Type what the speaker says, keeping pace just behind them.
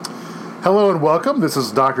Hello and welcome. This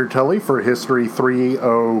is Dr. Tully for History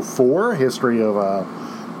 304, History of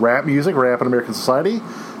Rap Music, Rap in American Society.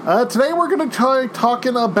 Today we're going to try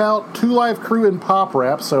talking about Two Live Crew and pop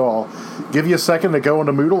rap, so I'll give you a second to go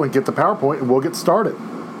into Moodle and get the PowerPoint and we'll get started.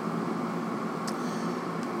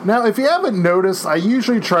 Now, if you haven't noticed, I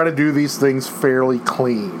usually try to do these things fairly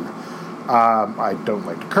clean. I don't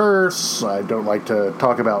like to curse, I don't like to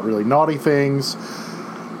talk about really naughty things.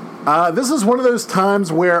 This is one of those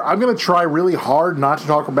times where I'm going to try really hard not to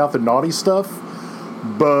talk about the naughty stuff,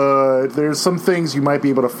 but there's some things you might be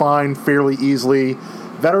able to find fairly easily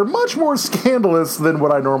that are much more scandalous than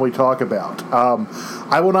what I normally talk about.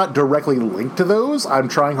 I will not directly link to those. I'm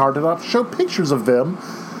trying hard to not show pictures of them,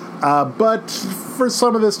 but for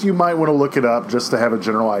some of this you might want to look it up just to have a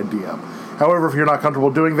general idea. However, if you're not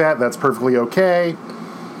comfortable doing that, that's perfectly okay.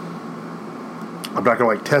 I'm not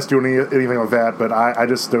going to test you on anything like that, but I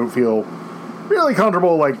just don't feel really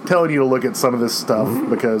comfortable telling you to look at some of this stuff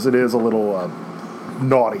because it is a little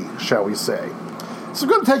naughty, shall we say. So I'm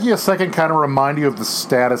going to take you a second, kind of remind you of the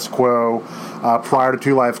status quo prior to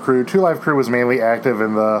Two Live Crew. Two Live Crew was mainly active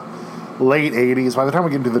in the late 80s. By the time we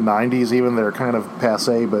get into the 90s, even, they're kind of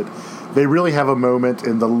passé, but they really have a moment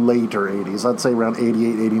in the later 80s. I'd say around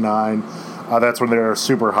 88, 89. That's when they're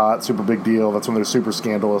super hot, super big deal. That's when they're super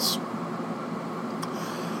scandalous.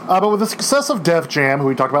 But with the success of Def Jam, who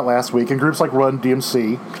we talked about last week, and groups like Run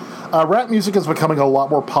DMC, rap music is becoming a lot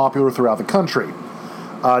more popular throughout the country.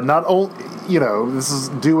 Not only, this is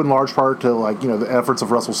due in large part to, the efforts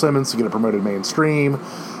of Russell Simmons to get it promoted mainstream.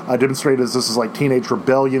 Demonstrated as this is teenage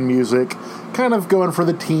rebellion music, kind of going for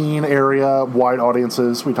the teen area, wide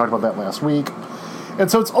audiences. We talked about that last week.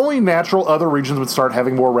 And so it's only natural other regions would start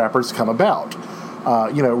having more rappers come about.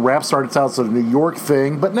 Rap started out as a New York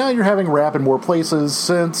thing, but now you're having rap in more places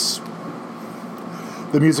since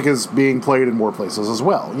the music is being played in more places as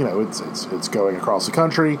well. It's going across the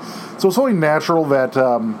country. So it's only natural that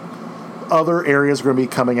other areas are going to be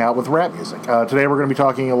coming out with rap music. Today we're going to be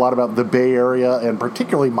talking a lot about the Bay Area and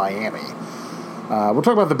particularly Miami. We'll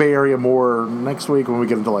talk about the Bay Area more next week when we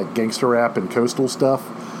get into gangster rap and coastal stuff.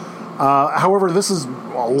 However, this is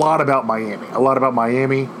a lot about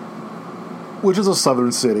Miami. Which is a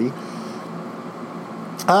southern city.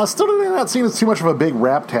 Still not seen as too much of a big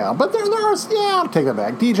rap town, but there are, I'll take that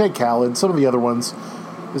back. DJ Khaled, some of the other ones.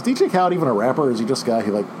 Is DJ Khaled even a rapper, or is he just a guy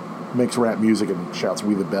who, makes rap music and shouts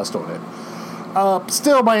 "We the best" on it?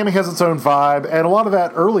 Still, Miami has its own vibe, and a lot of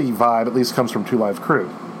that early vibe, at least, comes from Two Live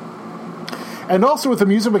Crew. And also, with the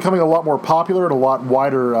music becoming a lot more popular and a lot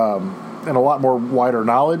wider, and a lot more wider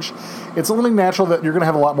knowledge, it's only natural that you're going to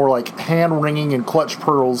have a lot more, hand-wringing and clutch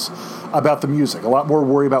pearls about the music. A lot more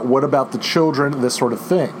worry about what about the children, this sort of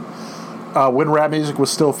thing. When rap music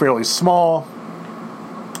was still fairly small,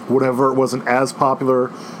 whenever it wasn't as popular,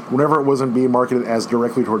 whenever it wasn't being marketed as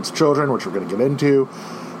directly towards children, which we're going to get into,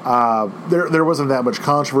 there wasn't that much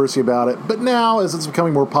controversy about it. But now, as it's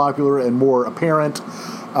becoming more popular and more apparent,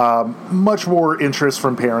 much more interest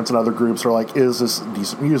from parents and other groups are is this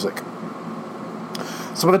decent music?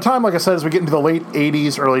 So by the time, like I said, as we get into the late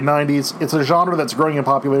 80s, early 90s, it's a genre that's growing in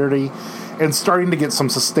popularity and starting to get some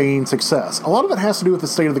sustained success. A lot of it has to do with the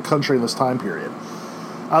state of the country in this time period.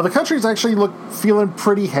 The country's actually feeling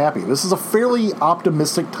pretty happy. This is a fairly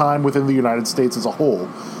optimistic time within the United States as a whole.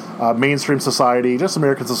 Mainstream society, just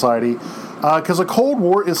American society, because the Cold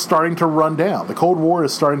War is starting to run down. The Cold War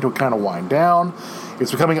is starting to kind of wind down.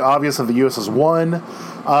 It's becoming obvious that the U.S. has won.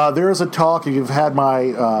 There is a talk, if you've had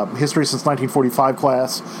my History Since 1945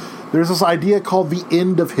 class, there's this idea called the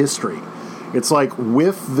end of history. It's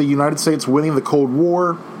with the United States winning the Cold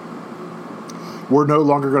War, we're no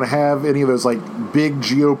longer going to have any of those big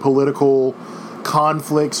geopolitical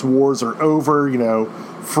conflicts. Wars are over.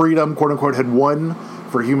 Freedom, quote unquote, had won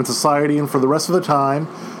for human society, and for the rest of the time,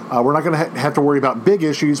 we're not going to have to worry about big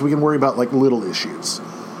issues. We can worry about little issues.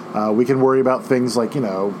 We can worry about things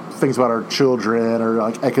things about our children or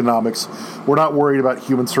economics. We're not worried about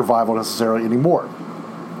human survival necessarily anymore.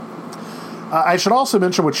 I should also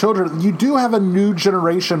mention with children, you do have a new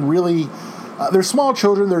generation really. They're small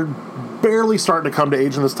children. They're barely starting to come to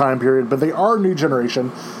age in this time period, but they are a new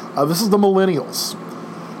generation. This is the millennials.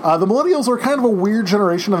 The millennials are kind of a weird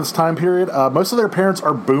generation in this time period. Most of their parents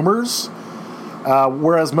are boomers.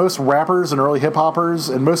 Whereas most rappers and early hip-hoppers,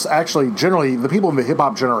 and generally, the people in the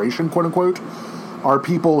hip-hop generation, quote-unquote, are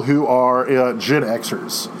people who are Gen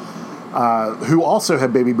Xers, who also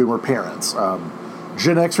have baby boomer parents.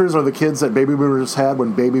 Gen Xers are the kids that baby boomers had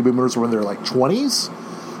when baby boomers were in their 20s.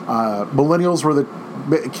 Millennials were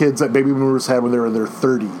the kids that baby boomers had when they were in their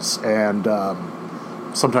 30s and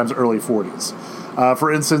sometimes early 40s.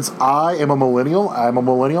 For instance, I am a millennial. I'm a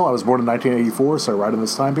millennial. I was born in 1984, so right in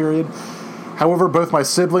this time period. However, both my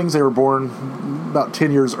siblings, they were born about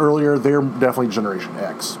 10 years earlier. They're definitely Generation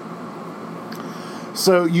X.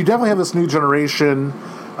 So you definitely have this new generation.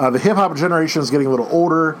 The hip-hop generation is getting a little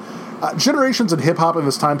older. Generations in hip-hop in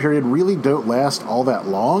this time period really don't last all that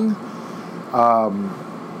long.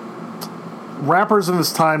 Rappers in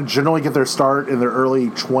this time generally get their start in their early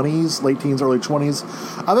 20s, late teens, early 20s.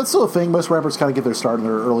 That's still a thing. Most rappers kind of get their start in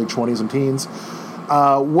their early 20s and teens.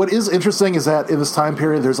 What is interesting is that in this time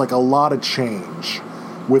period, there's like a lot of change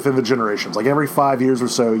within the generations. Like every 5 years or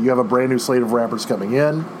so, you have a brand new slate of rappers coming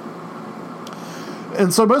in.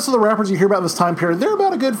 And so most of the rappers you hear about in this time period, they're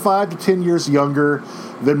about a good 5 to 10 years younger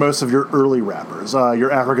than most of your early rappers.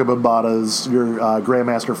 Your Afrika Bambatas, your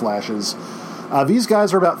Grandmaster Flashes. These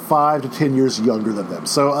guys are about 5 to 10 years younger than them.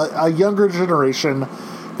 So a younger generation,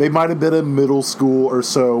 they might have been in middle school or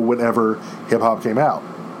so whenever hip-hop came out.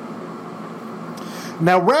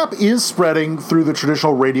 Now, rap is spreading through the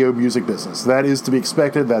traditional radio music business. That is to be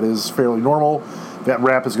expected. That is fairly normal. That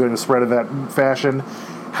rap is going to spread in that fashion.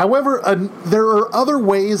 However, there are other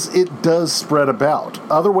ways it does spread about.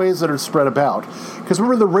 Other ways that are spread about. Because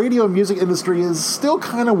remember, the radio and music industry is still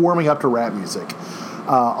kind of warming up to rap music.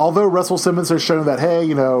 Although Russell Simmons has shown that, hey,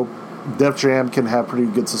 Def Jam can have pretty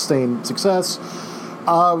good sustained success.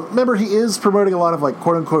 Remember, he is promoting a lot of, like,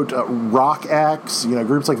 quote-unquote rock acts.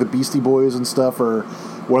 Groups like the Beastie Boys and stuff are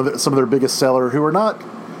some of their biggest seller who are not...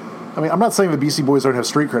 I mean, I'm not saying the Beastie Boys don't have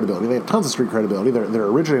street credibility. They have tons of street credibility. They're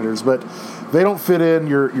originators, but they don't fit in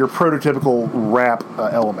your prototypical rap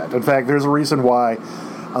element. In fact, there's a reason why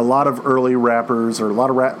a lot of early rappers or a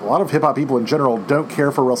lot of hip hop people in general don't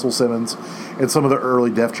care for Russell Simmons and some of the early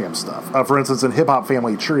Def Jam stuff. For instance, in Hip Hop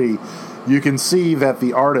Family Tree, you can see that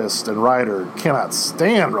the artist and writer cannot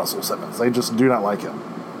stand Russell Simmons. They just do not like him.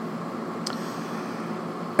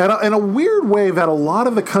 And in a weird way, that a lot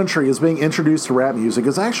of the country is being introduced to rap music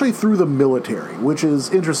is actually through the military, which is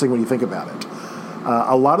interesting when you think about it.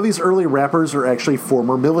 A lot of these early rappers are actually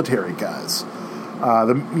former military guys. A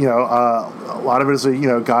lot of it is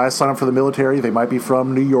guys sign up for the military. They might be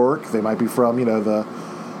from New York. They might be from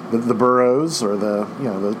the boroughs or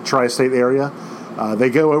the tri-state area. They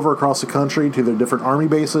go over across the country to their different army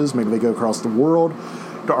bases. Maybe they go across the world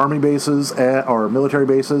to army bases or military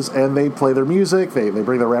bases, and they play their music. They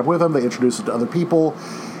bring their rap with them. They introduce it to other people.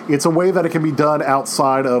 It's a way that it can be done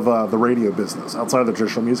outside of the radio business, outside of the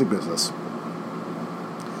traditional music business.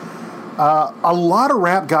 A lot of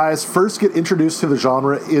rap guys first get introduced to the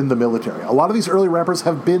genre in the military. A lot of these early rappers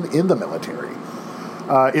have been in the military.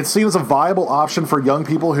 It's seen as a viable option for young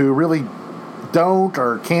people who really don't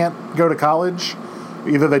or can't go to college.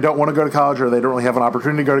 Either they don't want to go to college or they don't really have an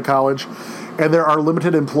opportunity to go to college. And there are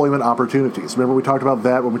limited employment opportunities. Remember, we talked about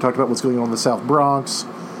that when we talked about what's going on in the South Bronx.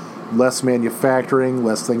 Less manufacturing,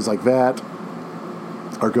 less things like that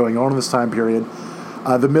are going on in this time period.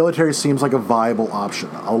 The military seems like a viable option.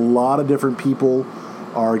 A lot of different people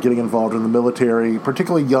are getting involved in the military,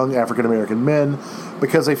 particularly young African-American men,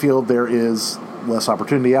 because they feel there is less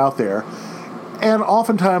opportunity out there. And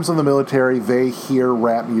oftentimes in the military, they hear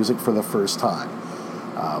rap music for the first time.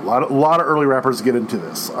 A lot of early rappers get into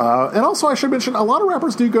this. And also, I should mention, a lot of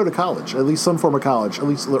rappers do go to college, at least some form of college, at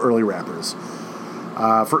least the early rappers.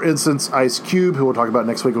 For instance, Ice Cube, who we'll talk about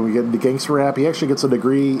next week when we get into gangster rap, he actually gets a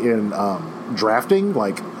degree in drafting,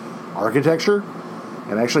 like architecture.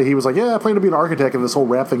 And actually, he was like, I plan to be an architect if this whole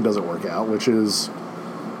rap thing doesn't work out, which is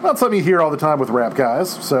not something you hear all the time with rap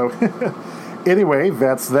guys. So, anyway,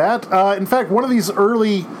 that's that. In fact, one of these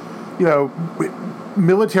early,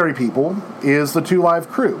 military people is the 2 Live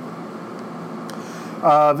Crew.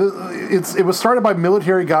 It was started by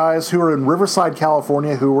military guys who were in Riverside,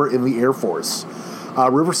 California, who were in the Air Force.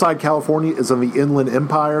 Riverside, California is in the Inland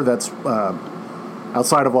Empire. That's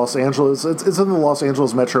outside of Los Angeles. It's in the Los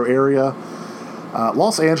Angeles metro area.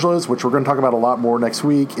 Los Angeles, which we're going to talk about a lot more next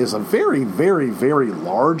week, is a very, very, very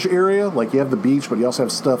large area. Like, you have the beach, but you also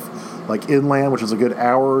have stuff like inland, which is a good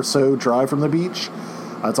hour or so drive from the beach.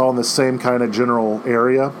 It's all in the same kind of general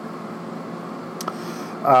area.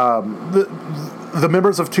 The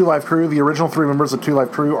members of 2 Live Crew, the original 3 members of 2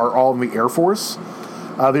 Live Crew, are all in the Air Force.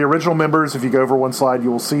 The original members, if you go over one slide,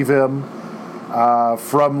 you will see them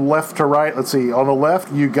from left to right. Let's see. On the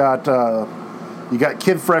left, you got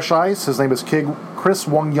Kid Fresh Ice. His name is Chris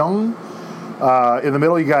Wong Young. In the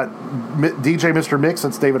middle, you got DJ Mr. Mix.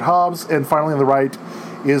 That's David Hobbs. And finally, on the right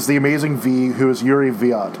is the Amazing V, who is Yuri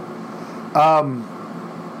Viot.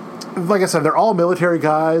 Like I said, they're all military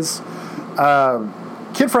guys.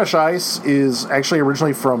 Kid Fresh Ice is actually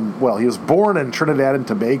originally from, he was born in Trinidad and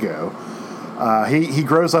Tobago. He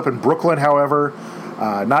grows up in Brooklyn, however,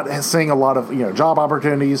 not seeing a lot of job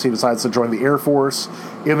opportunities. He decides to join the Air Force.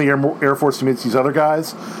 In the Air Force, he meets these other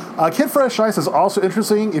guys. Kid Fresh Ice is also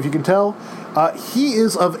interesting, if you can tell. He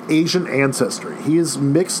is of Asian ancestry. He is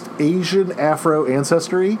mixed Asian Afro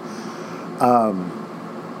ancestry.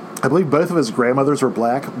 I believe both of his grandmothers were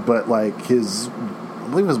black, but I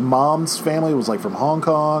believe his mom's family was from Hong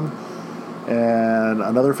Kong, and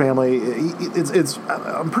another family.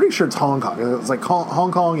 I'm pretty sure it's Hong Kong. It's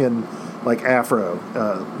Hong Kong and Afro,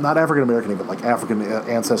 not African American, but African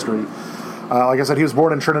ancestry. Like I said, he was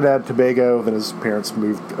born in Trinidad, Tobago. Then his parents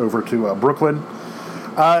moved over to Brooklyn.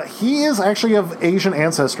 He is actually of Asian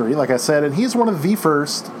ancestry, like I said, and he's one of the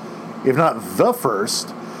first, if not the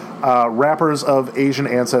first, rappers of Asian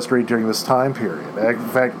ancestry during this time period. In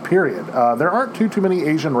fact, period. There aren't too many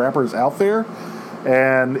Asian rappers out there,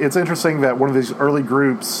 and it's interesting that one of these early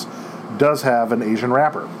groups does have an Asian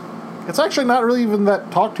rapper. It's actually not really even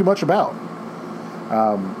that talked too much about.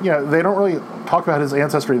 They don't really talk about his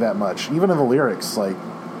ancestry that much, even in the lyrics.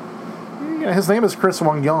 His name is Chris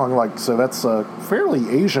Wong Yang, so that's a fairly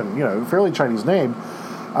Asian, fairly Chinese name.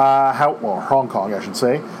 Hong Kong, I should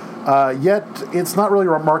say. Yet, it's not really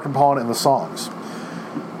remarked upon in the songs.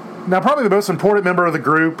 Now, probably the most important member of the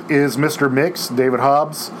group is Mr. Mix, David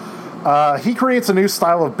Hobbs. He creates a new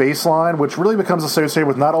style of bass line, which really becomes associated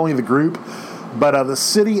with not only the group, but the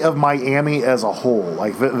city of Miami as a whole.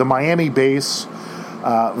 The Miami bass,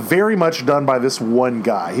 very much done by this one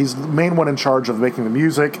guy. He's the main one in charge of making the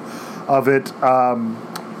music of it.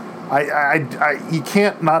 You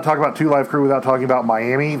can't not talk about Two Live Crew without talking about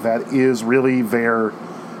Miami. That is really they're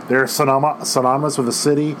synonymous with the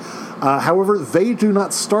city. However, they do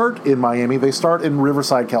not start in Miami. They start in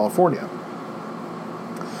Riverside, California.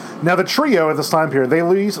 Now, the trio at this time period, they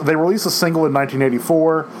release a single in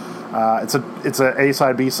 1984. It's a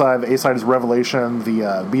A-side, B-side. The A-side is Revelation.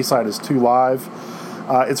 The B-side is Two Live.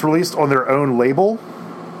 It's released on their own label.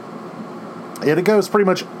 And it goes pretty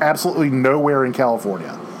much absolutely nowhere in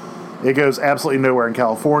California.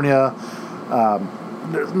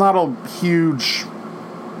 There's not a huge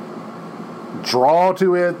draw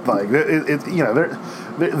to it. They're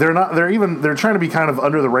trying to be kind of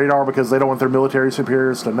under the radar because they don't want their military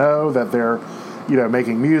superiors to know that they're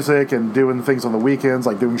making music and doing things on the weekends,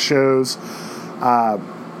 like doing shows.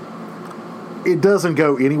 It doesn't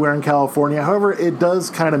go anywhere in California. However, it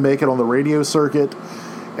does kind of make it on the radio circuit,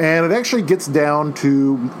 and it actually gets down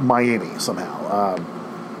to Miami somehow.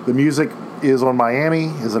 The music is in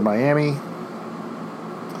Miami.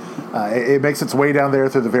 It makes its way down there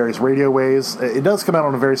through the various radio waves. It does come out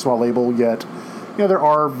on a very small label, yet there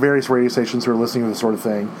are various radio stations who are listening to this sort of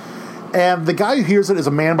thing. And the guy who hears it is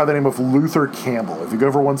a man by the name of Luther Campbell. If you go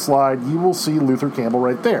over one slide, you will see Luther Campbell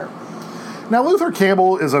right there. Now, Luther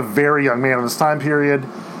Campbell is a very young man in this time period.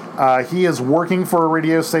 He is working for a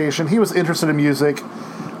radio station. He was interested in music.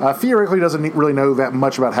 Theoretically, doesn't really know that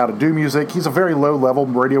much about how to do music. He's a very low-level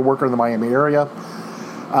radio worker in the Miami area.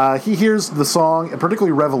 He hears the song, and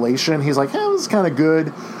particularly Revelation. He's like, this is kind of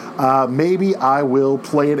good. Maybe I will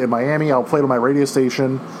play it in Miami. I'll play it on my radio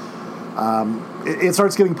station. It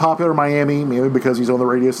starts getting popular in Miami, mainly because he's on the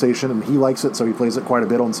radio station, and he likes it, so he plays it quite a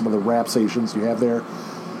bit on some of the rap stations you have there.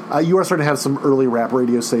 You are starting to have some early rap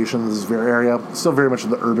radio stations in this very area, still very much in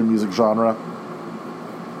the urban music genre.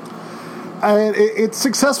 And it's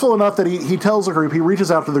successful enough that he tells the group, he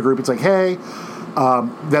reaches out to the group, it's like, hey,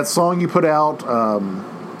 that song you put out,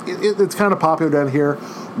 it's kind of popular down here.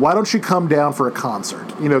 Why don't you come down for a concert?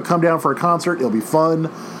 Come down for a concert. It'll be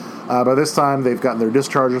fun. By this time, they've gotten their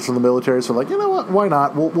discharges from the military, so they're like, you know what? Why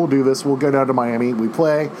not? We'll do this. We'll go down to Miami. We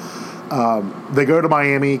play. They go to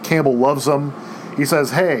Miami. Campbell loves them. He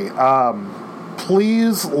says, hey,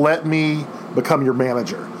 please let me become your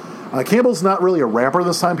manager. Campbell's not really a rapper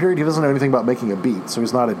this time period. He doesn't know anything about making a beat, so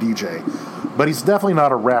he's not a DJ. But he's definitely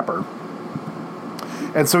not a rapper.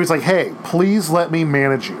 And so he's like, hey, please let me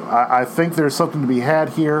manage you. I think there's something to be had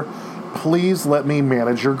here. Please let me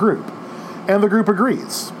manage your group. And the group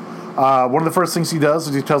agrees. One of the first things he does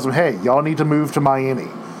is he tells them, hey, y'all need to move to Miami.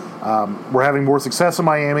 We're having more success in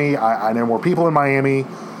Miami. I know more people in Miami.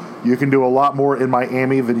 You can do a lot more in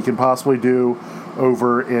Miami than you can possibly do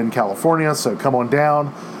over in California, so come on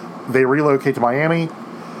down. They relocate to Miami.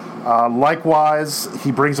 Likewise,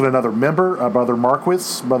 he brings in another member, Brother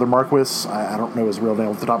Marquis. Brother Marquis, I don't know his real name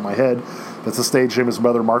off the top of my head. That's the stage name is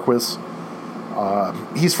Brother Marquis.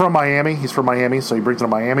 He's from Miami, so he brings in a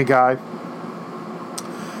Miami guy.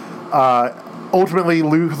 Ultimately,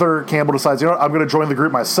 Luther Campbell decides, I'm going to join the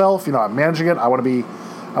group myself. I'm managing it. I want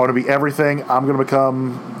to be everything. I'm going to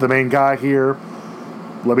become the main guy here.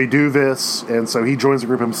 Let me do this. And so he joins the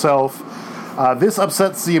group himself. This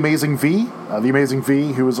upsets the Amazing V. The Amazing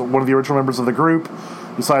V, who was one of the original members of the group,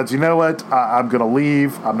 decides, you know what, I'm going to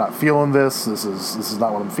leave. I'm not feeling this. This is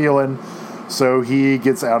not what I'm feeling. So he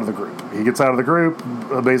gets out of the group.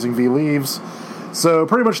 Amazing V leaves. So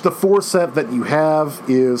pretty much the four set that you have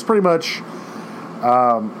is pretty much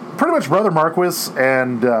Brother Marquis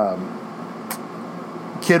and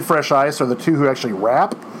Kid Fresh Ice are the two who actually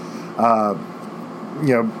rap. DJ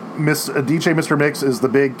Mr. Mix is the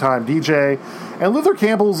big time DJ, and Luther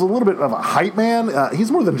Campbell's a little bit of a hype man.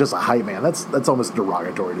 He's more than just a hype man. That's almost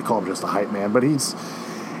derogatory to call him just a hype man, but he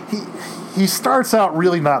starts out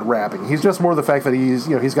really not rapping. He's just more the fact that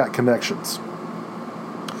he's got connections.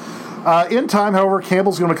 In time, however,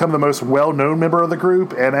 Campbell's going to become the most well-known member of the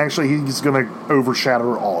group, and actually he's going to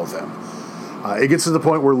overshadow all of them. It gets to the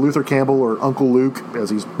point where Luther Campbell, or Uncle Luke, as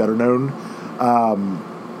he's better known,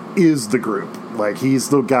 is the group. Like, he's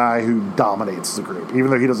the guy who dominates the group. Even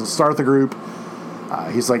though he doesn't start the group,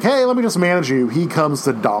 he's like, hey, let me just manage you. He comes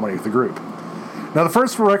to dominate the group. Now, the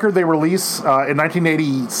first record they release in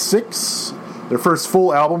 1986, their first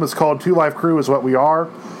full album is called Two Live Crew Is What We Are.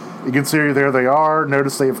 You can see there they are.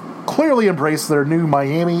 Notice they've clearly embraced their new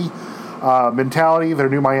Miami mentality, their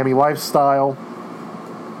new Miami lifestyle,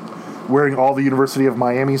 wearing all the University of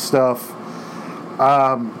Miami stuff.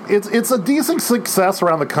 It's a decent success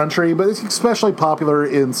around the country, but it's especially popular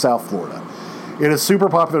in South Florida. It is super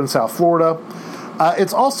popular in South Florida.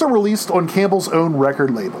 It's also released on Campbell's own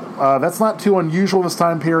record label. That's not too unusual in this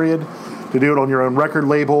time period to do it on your own record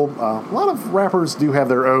label. A lot of rappers do have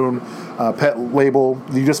their own pet label.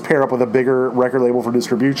 You just pair up with a bigger record label for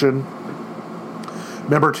distribution.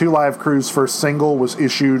 Remember, Two Live Crew's first single was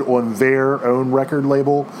issued on their own record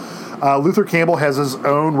label. Luther Campbell has his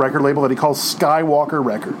own record label that he calls Skywalker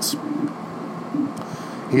Records.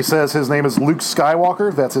 He says his name is Luke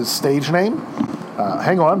Skywalker. That's his stage name.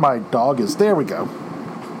 Hang on, my dog is... There we go.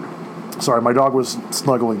 Sorry, my dog was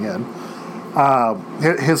snuggling in.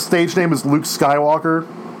 His stage name is Luke Skywalker,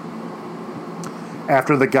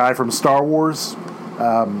 after the guy from Star Wars.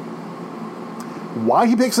 Why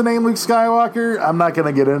he picks the name Luke Skywalker, I'm not going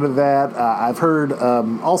to get into that. I've heard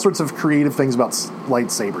all sorts of creative things about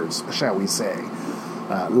lightsabers, shall we say.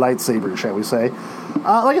 Like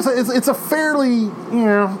I said, it's a fairly,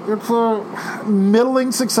 it's a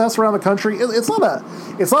middling success around the country. It's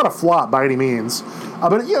not a flop by any means,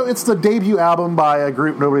 but it's the debut album by a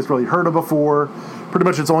group nobody's really heard of before. Pretty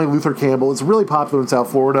much, it's only Luther Campbell. It's really popular in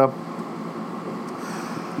South Florida.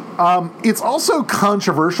 It's also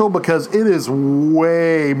controversial because it is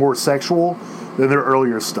way more sexual than their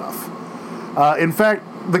earlier stuff. In fact,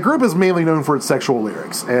 the group is mainly known for its sexual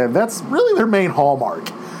lyrics, and that's really their main hallmark.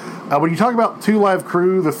 When you talk about Two Live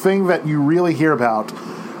Crew, the thing that you really hear about,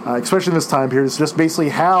 especially in this time period, is just basically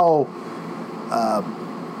how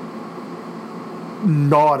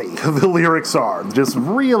naughty the lyrics are. Just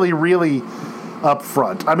really, really up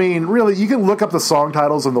front. I mean, really, you can look up the song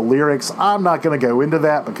titles and the lyrics. I'm not going to go into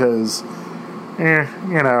that because,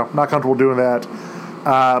 not comfortable doing that.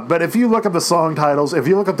 But if you look up the song titles, if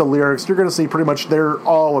you look up the lyrics, you're going to see pretty much they're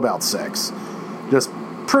all about sex. Just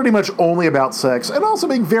pretty much only about sex, and also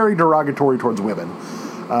being very derogatory towards women.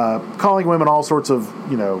 Calling women all sorts of,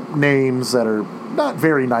 names that are not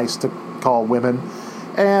very nice to call women,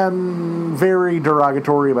 and very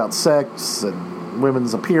derogatory about sex and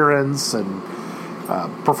women's appearance and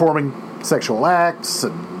performing sexual acts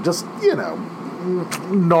and just,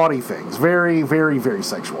 naughty things. Very, very, very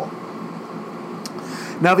sexual.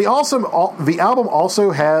 Now, the album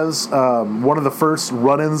also has one of the first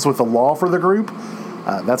run-ins with the law for the group.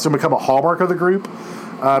 That's going to become a hallmark of the group.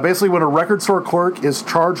 Basically, when a record store clerk is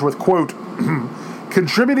charged with, quote,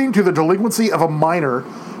 contributing to the delinquency of a minor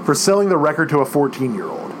for selling the record to a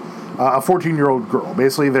 14-year-old. A 14-year-old girl.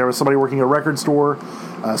 Basically, there was somebody working at a record store,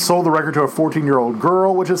 sold the record to a 14-year-old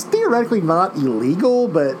girl, which is theoretically not illegal,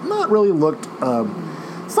 but not really looked...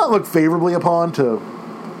 it's not looked favorably upon to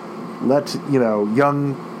let,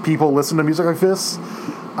 young people listen to music like this.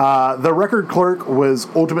 The record store clerk was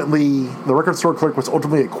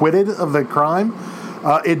ultimately acquitted of the crime.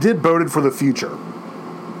 It did boded for the future.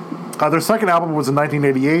 Their second album was in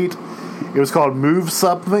 1988. It was called Move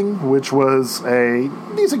Something, which was a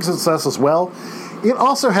decent success as well. It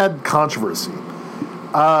also had controversy.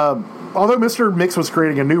 Although Mr. Mix was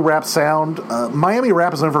creating a new rap sound, Miami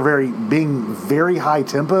rap is known for being very high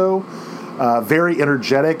tempo, very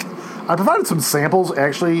energetic. I provided some samples,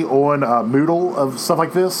 actually, on Moodle of stuff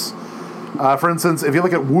like this. For instance, if you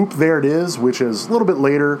look at Whoop, There It Is, which is a little bit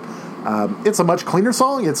later, it's a much cleaner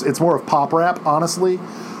song. It's more of pop rap, honestly.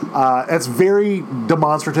 It's very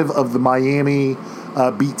demonstrative of the Miami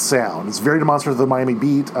beat sound. It's very demonstrative of the Miami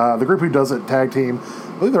beat. The group who does it, tag team,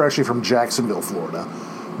 I believe they're actually from Jacksonville, Florida.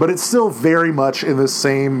 But it's still very much in the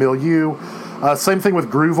same milieu. Same thing with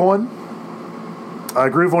Groove On.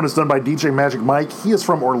 Groove On is done by DJ Magic Mike. He is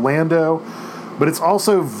from Orlando, but it's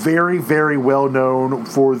also very, very well known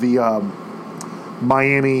for the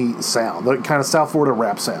Miami sound, the kind of South Florida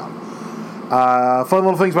rap sound. Fun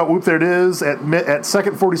little things about Whoop There It Is. At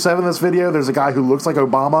second 47 in this video, there's a guy who looks like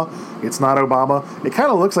Obama. It's not Obama. It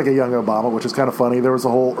kind of looks like a young Obama, which is kind of funny. There was a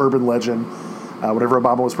whole urban legend whenever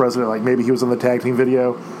Obama was president, like maybe he was in the tag team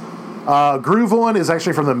video. Groove On is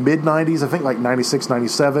actually from the mid-90s, I think like 96,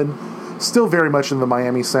 97. Still very much in the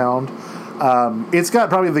Miami sound. It's got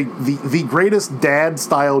probably the greatest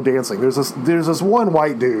dad-style dancing. There's this one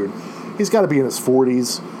white dude. He's got to be in his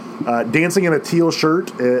 40s, dancing in a teal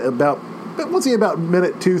shirt about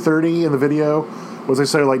minute 2:30 in the video, was they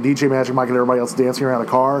say like DJ Magic Mike and everybody else dancing around the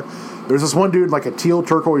car. There's this one dude like a teal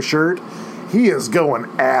turquoise shirt. He is going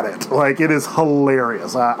at it. Like, it is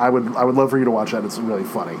hilarious. I would love for you to watch that. It's really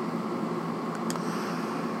funny.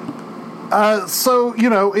 So, you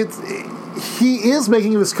know, he is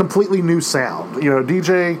making this completely new sound. You know,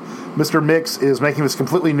 DJ Mr. Mix is making this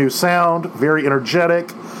completely new sound, very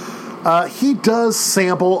energetic. He does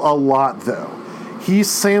sample a lot, though. He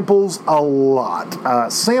samples a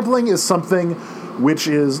lot. Sampling is something which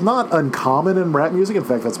is not uncommon in rap music. In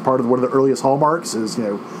fact, that's part of one of the earliest hallmarks is, you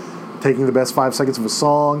know, taking the best 5 seconds of a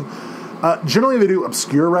song. Generally, they do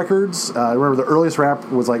obscure records. I remember the earliest rap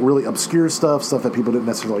was like really obscure stuff that people didn't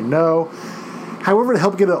necessarily know. However, to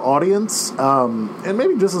help get an audience, and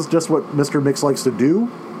maybe this is just what Mr. Mix likes to do,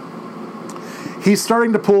 he's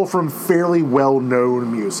starting to pull from fairly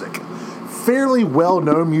well-known music. Fairly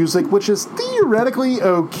well-known music, which is theoretically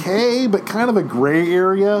okay, but kind of a gray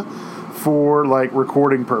area for, like,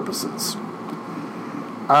 recording purposes.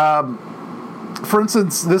 For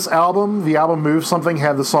instance, this album, the album Move Something,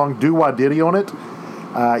 had the song Do Wah Diddy on it.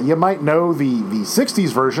 You might know the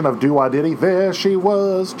 60s version of Do Wah Diddy. There she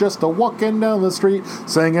was, just a-walking down the street,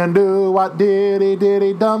 singing Do Wah Diddy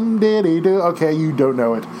Diddy Dum Diddy Do. Okay, you don't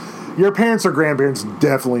know it. Your parents or grandparents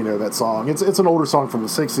definitely know that song. It's an older song from the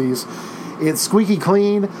 60s. It's squeaky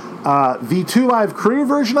clean. The 2 Live Crew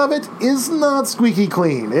version of it is not squeaky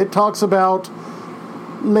clean. It talks about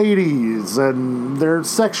ladies and their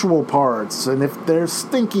sexual parts and if they're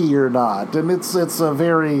stinky or not. And it's a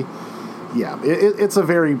very, it's a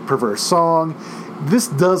very perverse song. This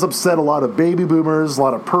does upset a lot of baby boomers, a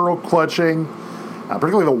lot of pearl clutching,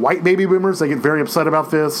 particularly the white baby boomers. They get very upset about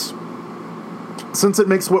this, since it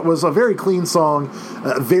makes what was a very clean song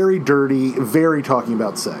very dirty, very talking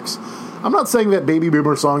about sex. I'm not saying that baby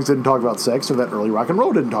boomer songs didn't talk about sex or that early rock and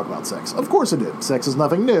roll didn't talk about sex. Of course it did. Sex is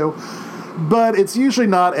nothing new. But it's usually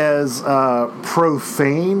not as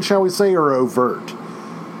profane, shall we say, or overt.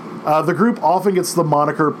 The group often gets the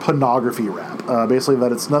moniker pornography rap. Basically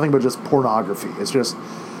that it's nothing but just pornography. It's just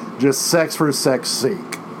sex for sex sake.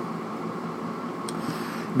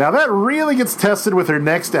 Now that really gets tested with their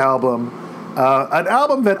next album. An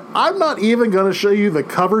album that I'm not even going to show you the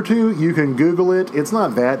cover to. You can Google it. It's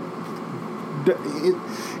not that.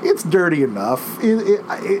 It's dirty enough.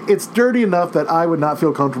 It's dirty enough that I would not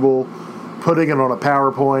feel comfortable putting it on a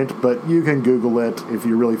PowerPoint, but you can Google it if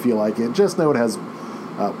you really feel like it. Just know it has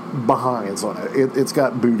behinds on it. It's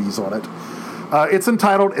got booties on it. It's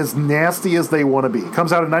entitled As Nasty As They Want to Be. It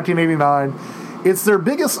comes out in 1989. It's their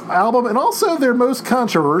biggest album and also their most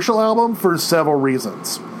controversial album for several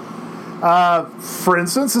reasons. For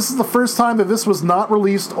instance, this is the first time that this was not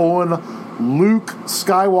released on Luke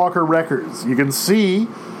Skywalker Records. You can see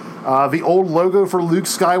the old logo for Luke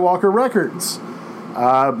Skywalker Records.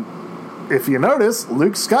 If you notice,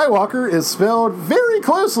 Luke Skywalker is spelled very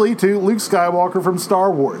closely to Luke Skywalker from Star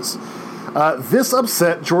Wars. This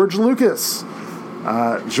upset George Lucas.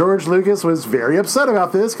 George Lucas was very upset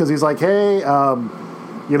about this because he's like, hey,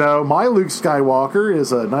 my Luke Skywalker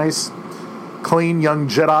is a nice, clean young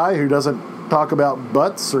Jedi who doesn't talk about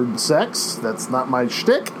butts or sex. That's not my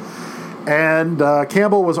shtick. And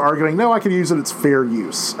Campbell was arguing, no, I can use it. It's fair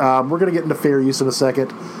use. We're going to get into fair use in a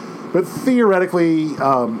second. But theoretically,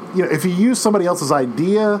 if you use somebody else's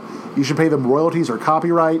idea, you should pay them royalties or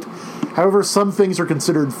copyright. However, some things are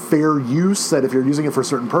considered fair use, that if you're using it for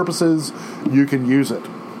certain purposes, you can use it.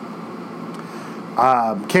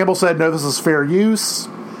 Campbell said, no, this is fair use.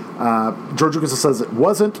 George Lucas says it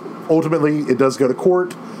wasn't. Ultimately, it does go to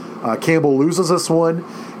court. Campbell loses this one.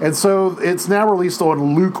 And so it's now released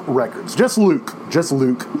on Luke Records. Just Luke.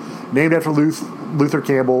 Named after Luther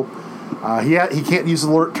Campbell. He can't use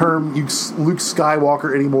the term Luke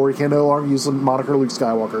Skywalker anymore. He can no longer use the moniker Luke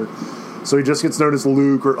Skywalker. So he just gets known as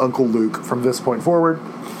Luke or Uncle Luke from this point forward.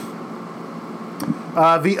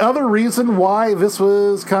 The other reason why this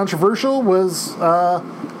was controversial was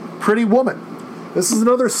Pretty Woman. This is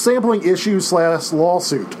another sampling issue /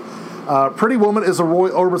 lawsuit. Pretty Woman is a Roy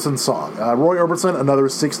Orbison song. Roy Orbison, another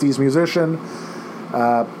 60s musician.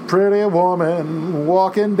 Pretty woman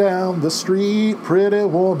walking down the street, pretty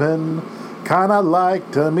woman, kinda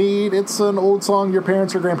like to meet. It's an old song your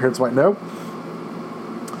parents or grandparents might know.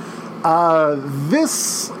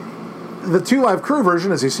 The Two Live Crew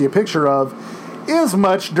version, as you see a picture of, is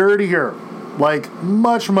much dirtier. Like,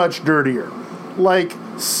 much, much dirtier. Like,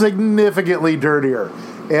 significantly dirtier.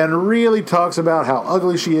 And really talks about how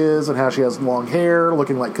ugly she is and how she has long hair,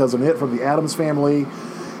 looking like Cousin It from the Addams Family.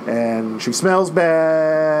 And she smells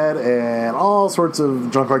bad, and all sorts of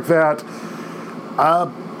junk like that.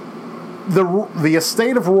 The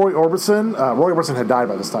estate of Roy Orbison had died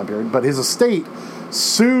by this time period, but his estate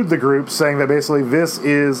sued the group, saying that basically this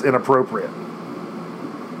is inappropriate.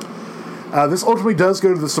 This ultimately does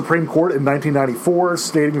go to the Supreme Court in 1994,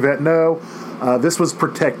 stating that no, this was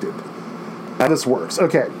protected. How this works.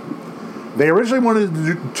 Okay. They originally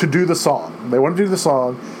wanted to do the song.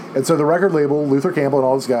 And so the record label, Luther Campbell and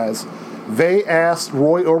all those guys, they asked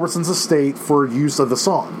Roy Orbison's estate for use of the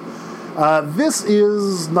song. This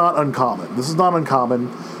is not uncommon.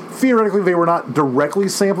 Theoretically, they were not directly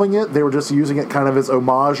sampling it. They were just using it kind of as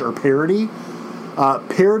homage or parody.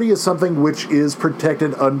 Parody is something which is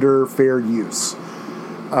protected under fair use.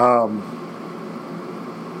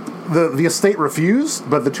 The estate refused,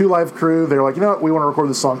 but the Two Live Crew, they're like, you know what, we want to record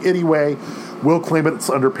this song anyway. We'll claim it's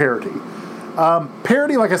under parody.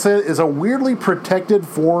 Parody, like I said, is a weirdly protected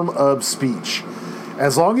form of speech.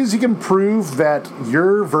 As long as you can prove that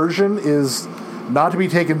your version is not to be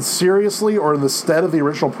taken seriously or in the stead of the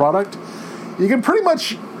original product, you can pretty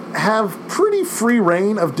much have pretty free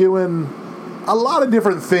reign of doing a lot of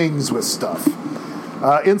different things with stuff,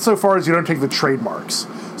 insofar as you don't take the trademarks.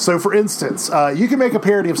 So, for instance, you can make a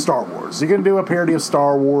parody of Star Wars. You can do a parody of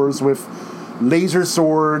Star Wars with laser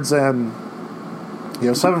swords and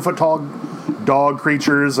 7-foot tall dog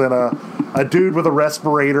creatures and a dude with a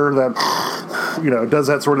respirator that does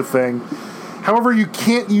that sort of thing. However, you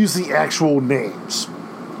can't use the actual names.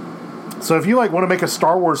 So if you want to make a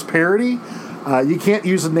Star Wars parody, you can't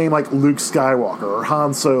use a name like Luke Skywalker or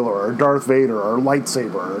Han Solo or Darth Vader or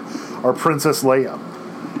Lightsaber or Princess Leia.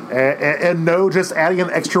 And no, just adding an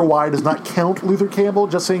extra Y does not count Luther Campbell.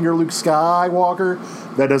 Just saying you're Luke Skywalker,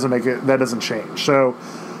 that doesn't change. So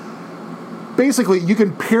basically, you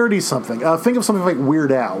can parody something. Think of something like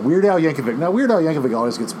Weird Al Yankovic. Now, Weird Al Yankovic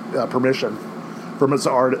always gets permission from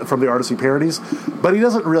the artist he parodies, but he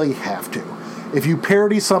doesn't really have to. If you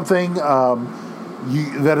parody something,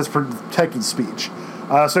 that is protected speech.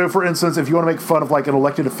 So, for instance, if you want to make fun of an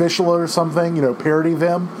elected official or something, parody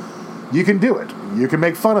them, you can do it. You can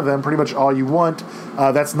make fun of them pretty much all you want.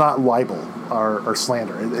 That's not libel or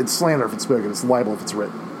slander. It's slander if it's spoken. It's libel if it's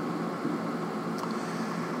written.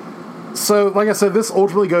 So, like I said, this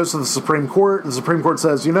ultimately goes to the Supreme Court. The Supreme Court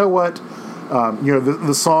says, you know what?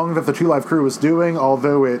 The song that the Two Live Crew was doing,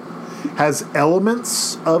 although it has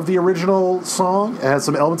elements of the original song, it has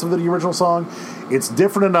some elements of the original song, it's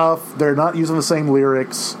different enough. They're not using the same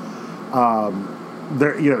lyrics.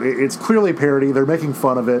 It's clearly a parody. They're making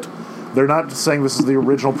fun of it. They're not just saying this is the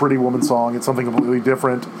original Pretty Woman song. It's something completely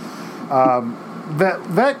different.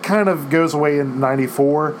 That kind of goes away in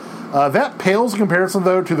 94. That pales in comparison,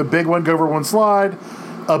 though, to the big one, go over one slide,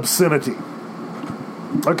 Obscenity.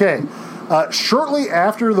 Okay. Shortly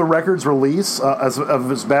after the record's release, as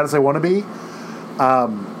bad as they want to be,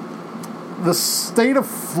 the state of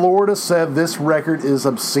Florida said this record is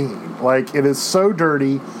obscene. It is so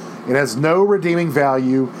dirty. It has no redeeming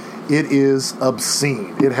value. It is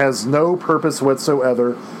obscene. It has no purpose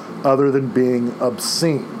whatsoever other than being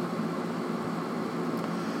obscene.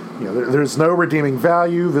 There's no redeeming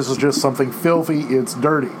value. This is just something filthy. It's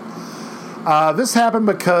dirty. This happened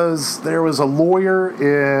because there was a lawyer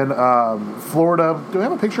in Florida. Do I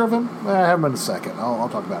have a picture of him? I have him in a second. I'll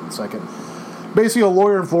talk about it in a second. Basically, a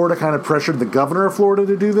lawyer in Florida kind of pressured the governor of Florida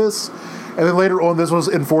to do this. And then later on, this was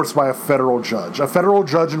enforced by a federal judge. A federal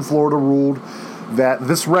judge in Florida ruled that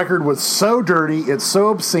this record was so dirty, it's so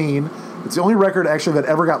obscene, it's the only record actually that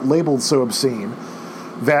ever got labeled so obscene,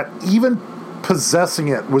 that even possessing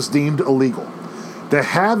it was deemed illegal. To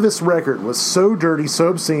have this record was so dirty, so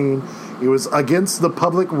obscene, it was against the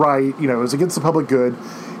public right, it was against the public good,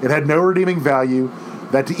 it had no redeeming value,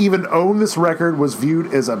 that to even own this record was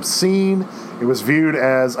viewed as obscene, it was viewed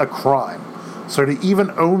as a crime. So to even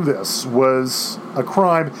own this was a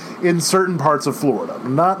crime in certain parts of Florida.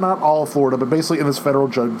 Not all of Florida, but basically in its federal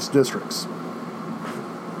judge districts.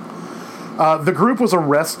 The group was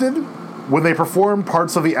arrested when they performed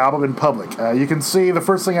parts of the album in public. You can see the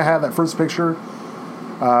first thing I have, that first picture,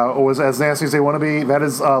 was As Nasty as They Want to Be. That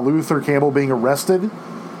is Luther Campbell being arrested.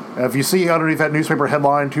 If you see underneath that newspaper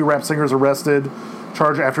headline, 2 rap singers arrested,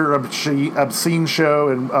 charged after obscene show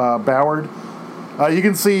in Boward. You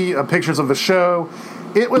can see pictures of the show.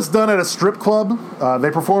 It was done at a strip club.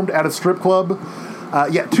 They performed at a strip club.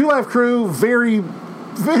 2 Live Crew, very,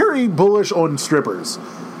 very bullish on strippers.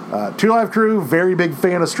 2 Live Crew, very big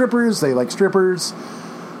fan of strippers. They like strippers.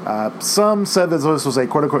 Some said that this was a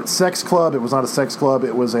quote-unquote sex club. It was not a sex club.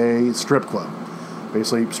 It was a strip club.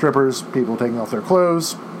 Basically, strippers, people taking off their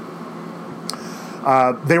clothes.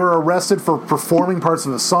 They were arrested for performing parts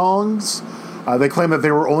of the songs. They claim that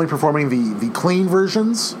they were only performing the clean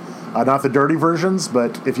versions, not the dirty versions.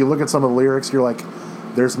 But if you look at some of the lyrics, you're like,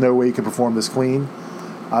 there's no way you can perform this clean.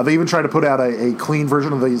 They even tried to put out a clean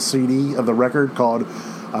version of the CD, of the record, called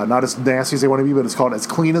Not As Nasty As They Want to Be, but it's called As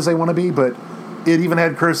Clean As They Want to Be. But it even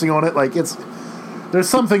had cursing on it. Like, there's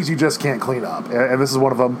some things you just can't clean up, and this is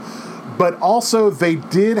one of them. But also, they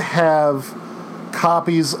did have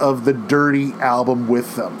copies of the Dirty album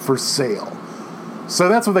with them for sale. So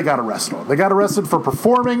that's what they got arrested on. They got arrested for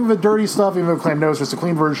performing the Dirty stuff, even though they claimed no, it's just a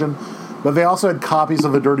clean version. But they also had copies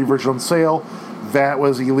of the Dirty version on sale. That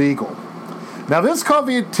was illegal. Now, this caught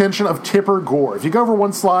the attention of Tipper Gore. If you go over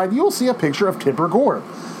one slide, you'll see a picture of Tipper Gore.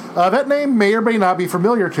 That name may or may not be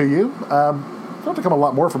familiar to you. It'll become a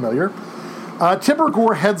lot more familiar. Tipper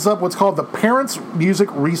Gore heads up what's called the Parents Music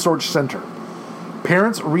Resource Center.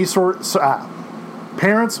 Parents Music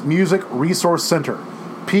Resource Center,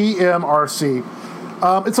 PMRC.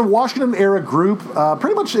 It's a Washington-era group.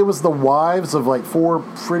 Pretty much it was the wives of like 4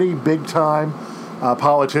 pretty big-time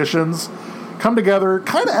politicians come together,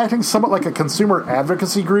 kind of acting somewhat like a consumer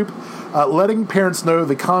advocacy group, letting parents know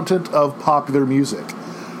the content of popular music.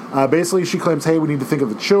 Basically, she claims, hey, we need to think of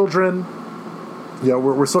the children. You know,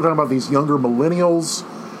 we're still talking about these younger millennials.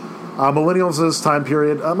 Millennials in this time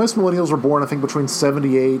period, most millennials were born, I think, between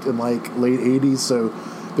 78 and like late 80s, so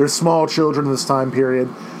they're small children in this time period.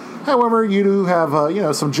 However, you do have,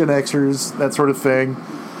 some Gen Xers, that sort of thing.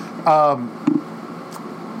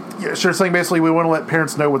 Sure, saying basically we want to let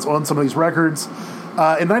parents know what's on some of these records.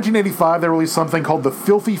 In 1985, they released something called the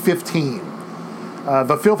Filthy 15.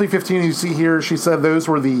 The Filthy 15 you see here, she said those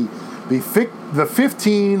were the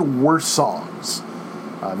 15 worst songs.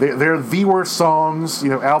 They're the worst songs,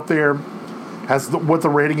 out there. What the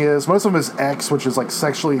rating is. Most of them is X, which is like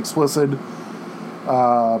sexually explicit.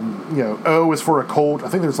 O is for occult. I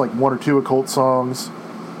think there's like 1 or 2 occult songs.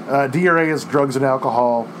 DRA is drugs and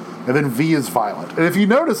alcohol. And then V is violent. And if you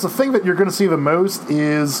notice, the thing that you're going to see the most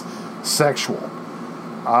is sexual.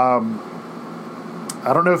 I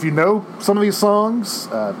don't know if you know some of these songs.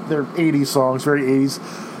 They're 80s songs, very 80s.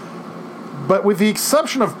 But with the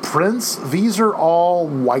exception of Prince, these are all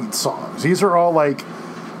white songs. These are all like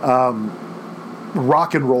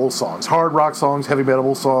rock and roll songs, hard rock songs, heavy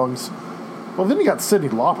metal songs. Well, then you got Cyndi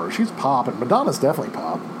Lauper. She's pop, and Madonna's definitely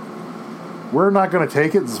pop. We're Not Gonna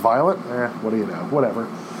Take It. It's violent. What do you know? Whatever.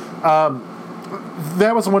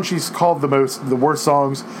 That was the one she's called the worst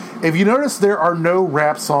songs. If you notice, there are no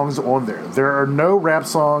rap songs on there. There are no rap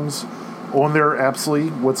songs on there absolutely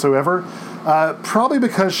whatsoever. Probably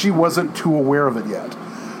because she wasn't too aware of it yet.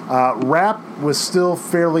 Rap was still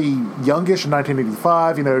fairly youngish in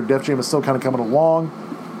 1985. Def Jam was still kind of coming along.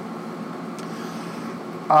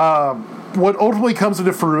 What ultimately comes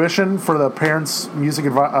into fruition for the Parents Music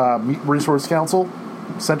Resource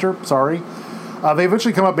Center, they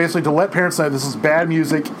eventually come up basically to let parents know this is bad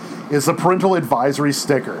music, is the parental advisory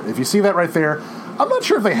sticker. If you see that right there, I'm not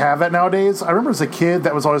sure if they have that nowadays. I remember as a kid,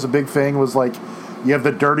 that was always a big thing, was like, you have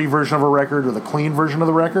the dirty version of a record or the clean version of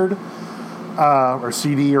the record, or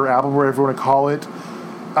CD or album, whatever you want to call it.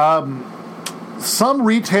 Some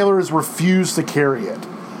retailers refuse to carry it.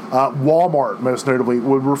 Walmart, most notably,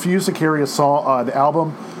 would refuse to carry an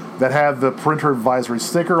album that had the parental advisory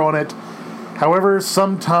sticker on it. However,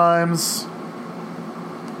 sometimes,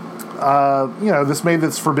 this made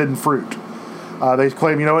this forbidden fruit. They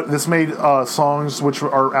claim, this made songs which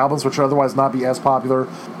are albums which would otherwise not be as popular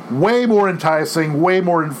way more enticing, way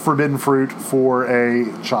more forbidden fruit for a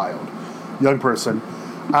young person.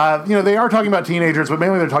 They are talking about teenagers, but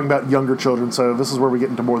mainly they're talking about younger children, so this is where we get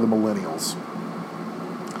into more of the millennials.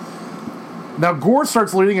 Now, Gore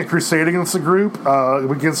starts leading a crusade against the group,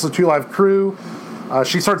 against the 2 Live Crew.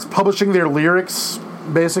 She starts publishing their lyrics,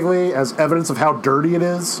 basically, as evidence of how dirty it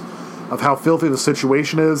is, of how filthy the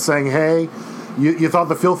situation is, saying, hey, You thought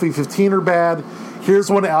the Filthy 15 are bad. Here's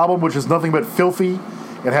one album which is nothing but filthy.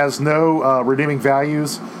 It has no redeeming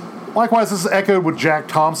values. Likewise, this is echoed with Jack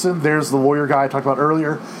Thompson. There's the lawyer guy I talked about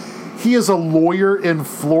earlier. He is a lawyer in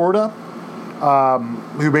Florida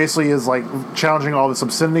who basically is like challenging all this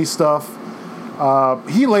obscenity stuff.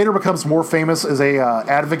 He later becomes more famous as a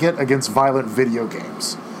advocate against violent video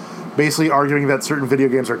games, basically arguing that certain video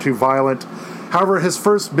games are too violent. However, his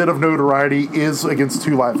first bit of notoriety is against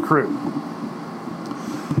Two Live Crew.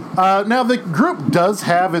 Now, the group does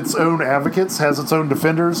have its own advocates, has its own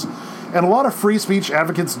defenders, and a lot of free speech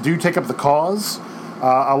advocates do take up the cause.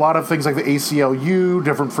 A lot of things like the ACLU,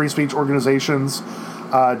 different free speech organizations,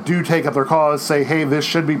 do take up their cause, say, hey, this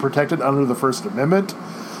should be protected under the First Amendment.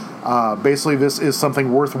 Basically, this is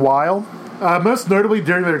something worthwhile. Most notably,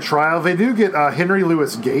 during their trial, they do get Henry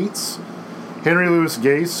Louis Gates. Henry Louis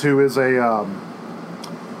Gates, who is a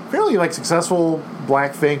fairly successful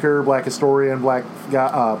black thinker, black historian, black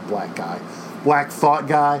thought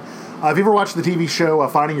guy. If you ever watched the TV show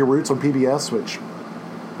Finding Your Roots on PBS, which,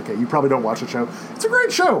 okay, you probably don't watch the show. It's a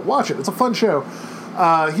great show. Watch it. It's a fun show.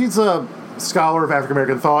 He's a scholar of African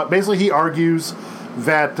American thought. Basically, he argues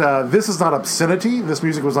that this is not obscenity. This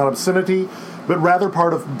music was not obscenity, but rather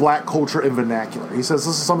part of black culture and vernacular. He says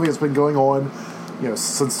this is something that's been going on,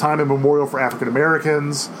 since time immemorial for African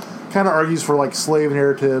Americans. Kind of argues for slave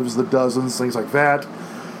narratives, the dozens, things like that.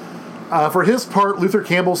 For his part, Luther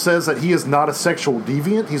Campbell says that he is not a sexual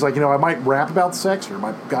deviant. He's like, I might rap about sex, or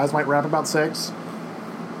my guys might rap about sex,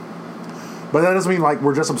 but that doesn't mean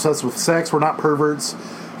we're just obsessed with sex. We're not perverts.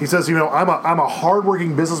 He says, I'm a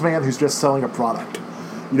hardworking businessman who's just selling a product.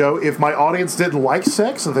 If my audience didn't like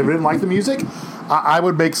sex, if they didn't like the music, I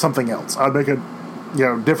would make something else. I'd make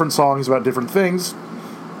different songs about different things.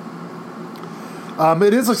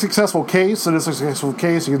 It is a successful case. You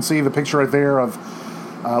can see the picture right there of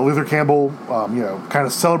Luther Campbell, kind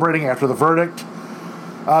of celebrating after the verdict.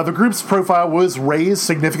 The group's profile was raised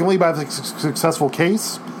significantly by the successful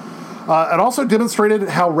case. It also demonstrated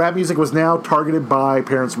how rap music was now targeted by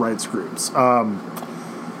parents' rights groups.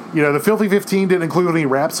 The Filthy 15 didn't include any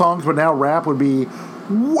rap songs, but now rap would be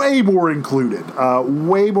way more included.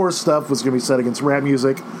 Way more stuff was going to be said against rap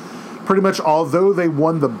music. Pretty much, although they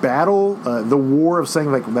won the battle, the war of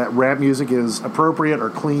saying that rap music is appropriate or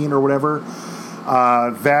clean or whatever,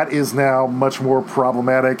 that is now much more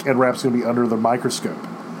problematic, and rap's going to be under the microscope.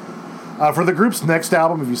 For the group's next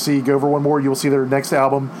album, if you see, go over one more, you'll see their next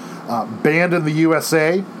album, Banned in the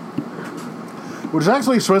USA, which is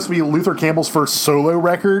actually supposed to be Luther Campbell's first solo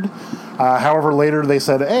record. However, later they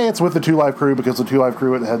said, hey, it's with the Two Live Crew because the Two Live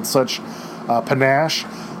Crew had such panache.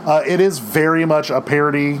 It is very much a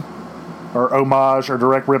parody or homage or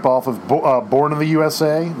direct ripoff of Born in the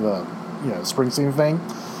USA, the Springsteen thing.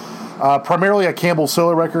 Primarily a Campbell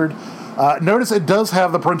solo record. Notice it does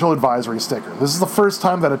have the parental advisory sticker. This is the first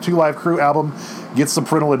time that a Two Live Crew album gets the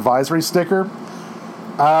parental advisory sticker.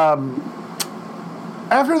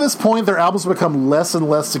 After this point, their albums become less and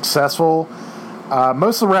less successful.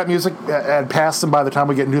 Most of the rap music had passed them by the time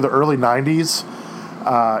we get into the early 90s,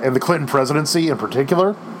 and the Clinton presidency in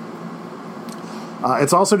particular.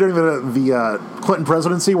 It's also during the Clinton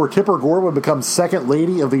presidency where Tipper Gore would become Second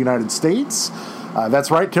Lady of the United States.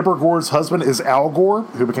 That's right, Tipper Gore's husband is Al Gore,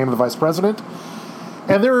 who became the vice president.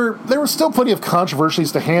 And there were still plenty of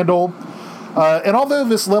controversies to handle. And although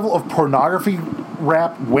this level of pornography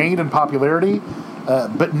rap waned in popularity,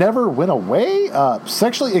 but never went away,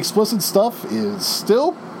 sexually explicit stuff is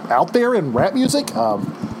still out there in rap music.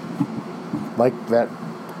 Like that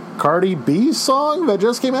Cardi B song that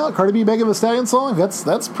just came out, Cardi B Megan Thee Stallion song,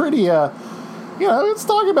 that's pretty, it's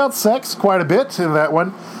talking about sex quite a bit in that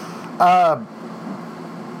one.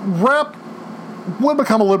 Rap would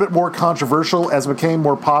become a little bit more controversial as it became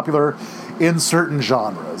more popular in certain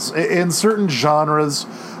genres. In certain genres,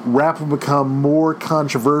 rap would become more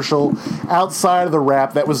controversial outside of the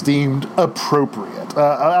rap that was deemed appropriate,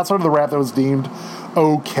 outside of the rap that was deemed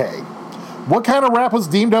okay. What kind of rap was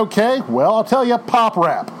deemed okay? Well, I'll tell you, pop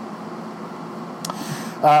rap.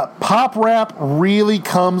 Pop rap really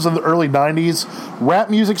comes in the early 90s. Rap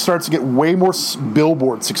music starts to get way more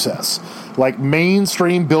Billboard success, like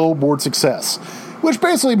mainstream Billboard success, which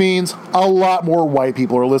basically means a lot more white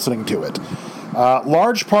people are listening to it.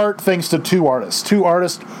 Large part thanks to two artists. Two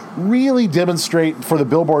artists really demonstrate for the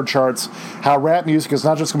Billboard charts how rap music is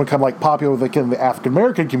not just going to become popular within the African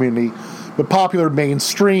American community, but popular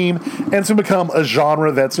mainstream, and it's going to become a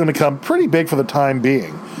genre that's going to become pretty big for the time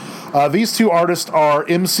being. These two artists are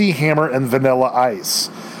MC Hammer and Vanilla Ice.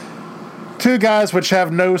 Two guys which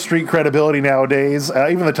have no street credibility nowadays.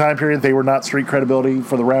 Even the time period, they were not street credibility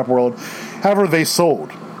for the rap world. However, they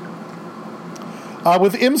sold.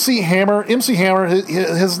 With MC Hammer,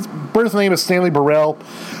 his birth name is Stanley Burrell.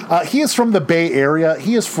 He is from the Bay Area.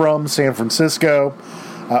 He is from San Francisco,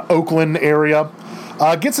 Oakland area.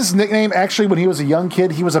 Gets his nickname actually when he was a young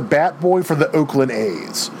kid. He was a bat boy for the Oakland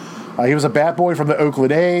A's. He was a bat boy from the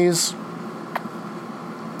Oakland A's.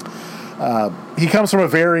 He comes from a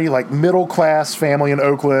very middle class family in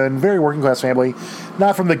Oakland, very working class family,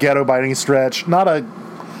 not from the ghetto by any stretch. Not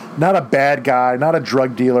a bad guy, not a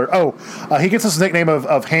drug dealer. He gets his nickname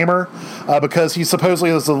of Hammer because he supposedly,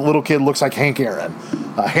 as a little kid, looks like Hank Aaron.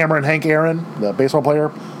 Hammer and Hank Aaron, the baseball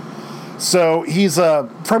player. So he's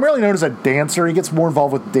primarily known as a dancer. He gets more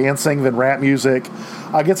involved with dancing than rap music.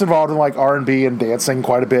 Gets involved in R&B and dancing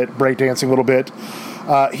quite a bit, breakdancing a little bit.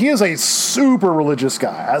 He is a super religious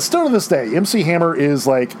guy. Still to this day, MC Hammer is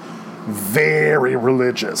very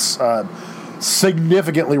religious,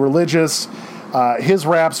 significantly religious. His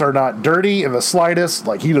raps are not dirty in the slightest.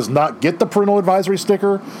 He does not get the parental advisory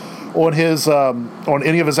sticker on his on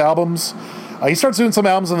any of his albums. He starts doing some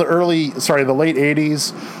albums in the late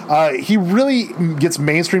 80s. He really gets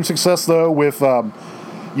mainstream success though with the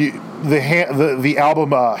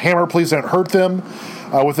album Hammer, Please Don't Hurt Them,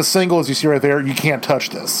 with the single, as you see right there, You Can't Touch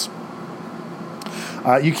This.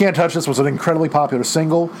 You Can't Touch This was an incredibly popular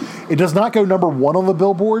single. It does not go number one on the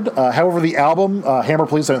Billboard. However, the album, Hammer,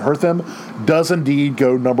 Please Don't Hurt Them, does indeed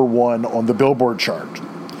go number one on the Billboard chart.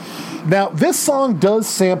 Now, this song does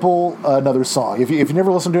sample another song. If you've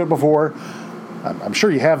never listened to it before, I'm sure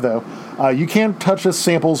you have, though. You Can't Touch This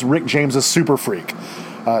samples Rick James' Super Freak.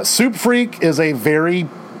 Super Freak is a very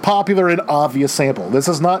popular and obvious sample. This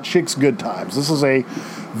is not Chick's Good Times. This is a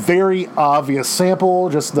very obvious sample,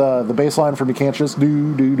 just the bass line from You Can't Just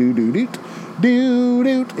do.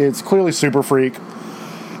 It's clearly Super Freak.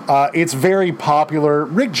 It's very popular.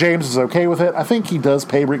 Rick James is okay with it. I think he does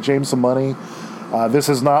pay Rick James some money. This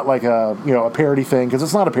is not a parody thing, because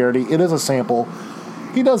it's not a parody. It is a sample.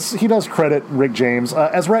 He does credit Rick James.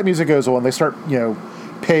 As rap music goes on, they start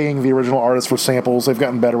paying the original artist for samples. They've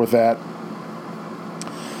gotten better with that.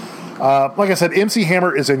 Like I said, MC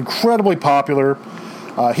Hammer is incredibly popular.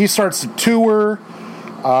 He starts to tour,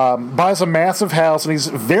 buys a massive house, and he's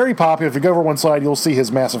very popular. If you go over one side, you'll see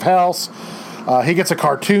his massive house. He gets a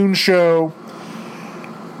cartoon show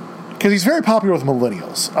because he's very popular with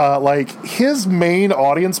millennials. His main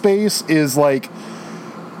audience base is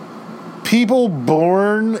people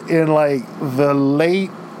born in the late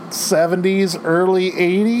 70s, early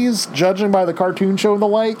 80s, judging by the cartoon show and the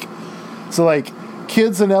like. So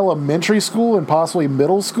kids in elementary school and possibly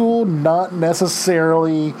middle school, not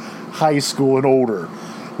necessarily high school and older.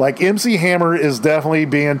 MC Hammer is definitely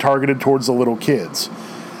being targeted towards the little kids.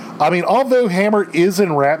 I mean, although Hammer is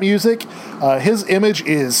in rap music, his image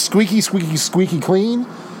is squeaky clean.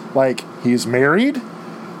 He's married.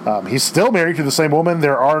 He's still married to the same woman.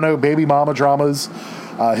 There are no baby mama dramas.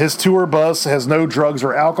 His tour bus has no drugs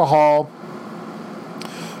or alcohol.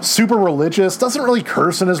 Super religious. Doesn't really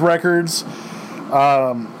curse in his records.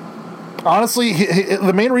 Honestly,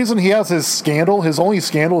 the main reason he has his only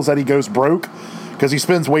scandal is that he goes broke because he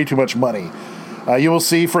spends way too much money. You will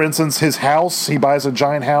see, for instance, his house. He buys a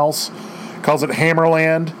giant house, calls it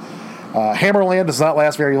Hammerland. Hammerland does not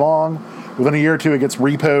last very long. Within a year or two, it gets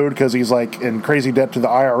repoed because he's in crazy debt to the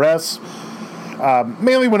IRS.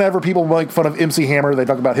 Mainly whenever people make fun of MC Hammer, they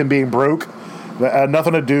talk about him being broke.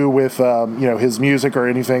 Nothing to do with his music or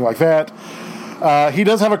anything like that. He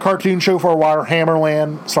does have a cartoon show for a while,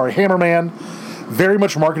 Hammerman, very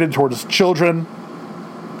much marketed towards children.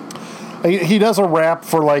 He does a rap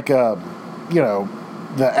for the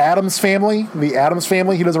Addams Family. The Addams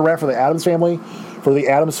Family. He does a rap for the Addams Family, for the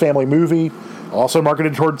Addams Family movie, also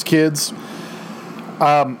marketed towards kids.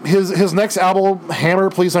 His next album, Hammer,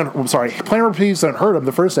 Please Don't Hurt Him,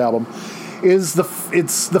 the first album, is the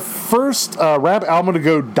first rap album to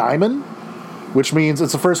go diamond, which means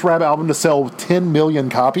it's the first rap album to sell 10 million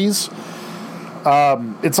copies.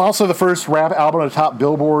 It's also the first rap album to top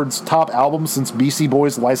Billboard's top album since Beastie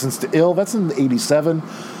Boys' License to Ill. That's in '87.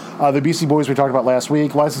 The Beastie Boys we talked about last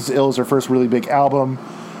week. License to Ill is their first really big album.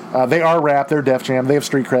 They are rap, they're Def Jam, they have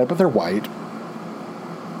street cred, but they're white.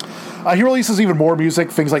 He releases even more music,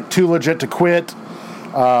 things like Too Legit to Quit,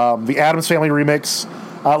 the Addams Family remix.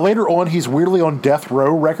 Later on, he's weirdly on Death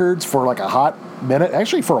Row Records for a hot minute,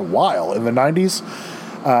 actually for a while in the 90s,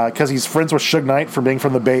 because he's friends with Suge Knight from being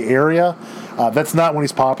from the Bay Area. That's not when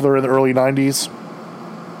he's popular in the early 90s.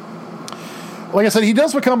 Like I said, he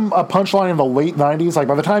does become a punchline in the late 90s.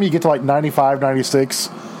 By the time you get to 95, 96,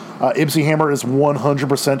 MC Hammer is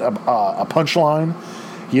 100% a punchline.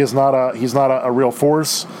 He's not a real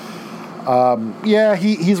force.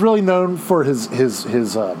 He's really known for his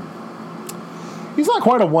He's not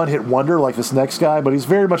quite a one-hit wonder like this next guy, but he's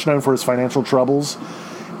very much known for his financial troubles.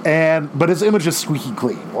 But his image is squeaky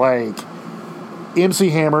clean. Like, MC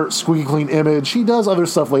Hammer, squeaky clean image. He does other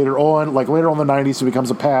stuff later on. Like, later on in the 90s, he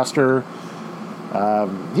becomes a pastor.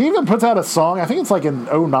 He even puts out a song, I think it's like in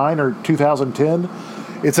 2009 or 2010.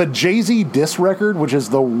 It's a Jay-Z diss record, which is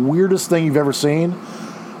the weirdest thing you've ever seen.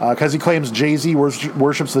 Because he claims Jay-Z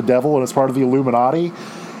worships the devil and is part of the Illuminati.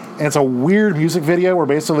 And it's a weird music video where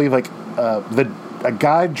basically, like, a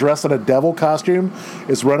guy dressed in a devil costume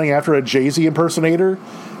is running after a Jay-Z impersonator,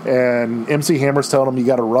 and MC Hammer's telling him, you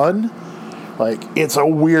gotta run. Like, it's a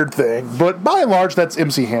weird thing. But by and large, that's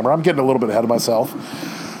MC Hammer. I'm getting a little bit ahead of myself.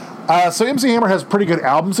 So MC Hammer has pretty good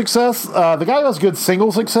album success. The guy who has good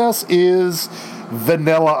single success is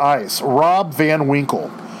Vanilla Ice, Rob Van Winkle,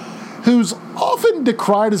 who's often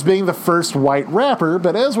decried as being the first white rapper,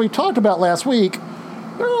 but as we talked about last week,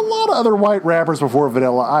 there are a lot of other white rappers before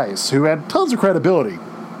Vanilla Ice who had tons of credibility.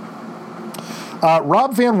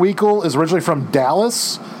 Rob Van Winkle is originally from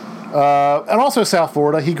Dallas, and also South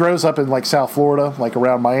Florida. He grows up in, like, South Florida, like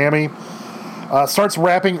around Miami. Starts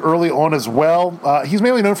rapping early on as well. He's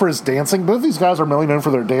mainly known for his dancing. Both these guys are mainly known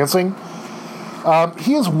for their dancing.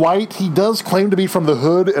 He is white. He does claim to be from the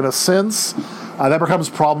hood in a sense. That becomes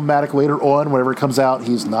problematic later on whenever it comes out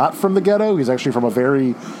he's not from the ghetto. He's actually from a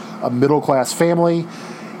very middle-class family.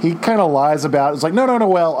 He kind of lies about it. It's like, no,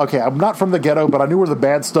 well, okay, I'm not from the ghetto, but I knew where the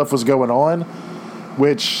bad stuff was going on,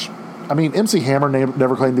 which, I mean, MC Hammer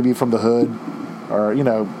never claimed to be from the hood, or, you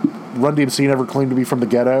know, Run DMC never claimed to be from the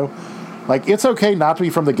ghetto. Like, it's okay not to be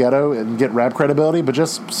from the ghetto and get rap credibility, but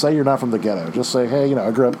just say you're not from the ghetto. Just say, hey, you know, I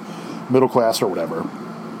grew up middle class or whatever.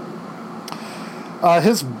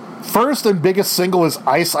 His first and biggest single is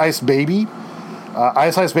Ice Ice Baby.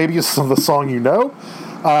 Ice Ice Baby is the song you know,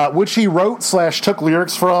 which he wrote / took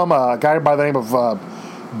lyrics from a guy by the name of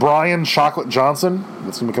Brian Chocolate Johnson.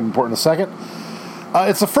 That's going to become important in a second.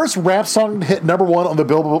 It's the first rap song to hit number 1 on the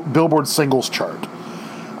Billboard singles chart.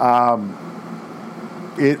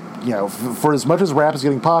 For as much as rap is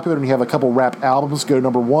getting popular and you have a couple rap albums go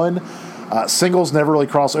number 1, singles never really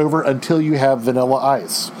cross over until you have Vanilla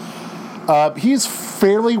Ice. He's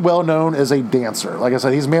fairly well known as a dancer. Like I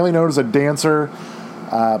said, he's mainly known as a dancer.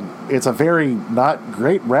 It's a very not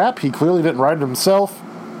great rap. He clearly didn't write it himself.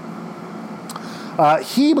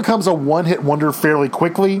 He becomes a one-hit wonder fairly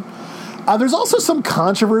quickly. There's also some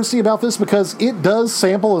controversy about this because it does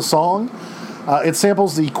sample a song. It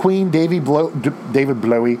samples the Queen David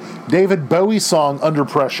Bowie song Under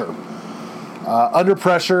Pressure. Under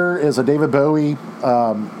Pressure is a David Bowie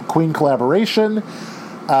Queen collaboration.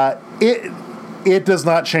 It does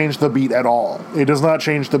not change the beat at all. It does not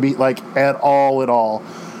change the beat, like, at all.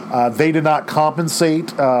 They did not compensate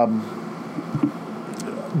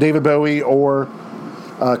David Bowie or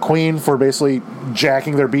Queen for basically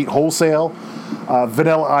jacking their beat wholesale.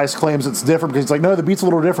 Vanilla Ice claims it's different because he's like, no, the beat's a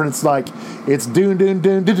little different. It's like, it's doon doon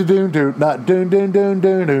doon doon doon doon, not doon doon doon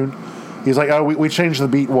doon doon. He's like, oh, we changed the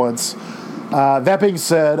beat once. That being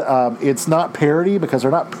said, it's not parody because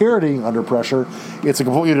they're not parodying Under Pressure. It's a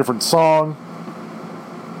completely different song.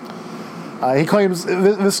 He claims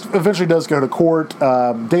this eventually does go to court.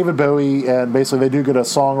 David Bowie, and basically they do get a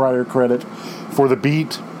songwriter credit for the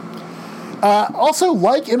beat. Also,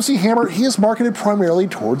 like MC Hammer, he is marketed primarily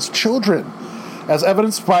towards children, as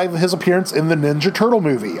evidenced by his appearance in the Ninja Turtle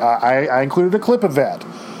movie. I included a clip of that.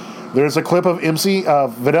 There's a clip of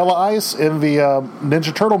Vanilla Ice in the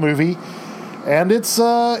Ninja Turtle movie, and it's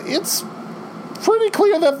pretty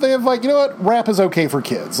clear that they have, like, you know what, rap is okay for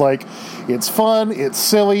kids. Like, it's fun, it's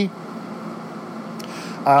silly.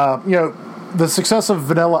 The success of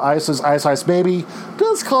Vanilla Ice's Ice Ice Baby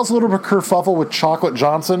does cause a little bit of kerfuffle with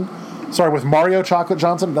with Mario Chocolate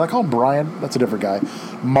Johnson. Did I call him Brian? That's a different guy.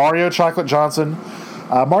 Mario Chocolate Johnson.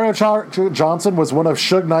 Mario Chocolate Johnson was one of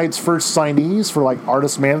Suge Knight's first signees for, like,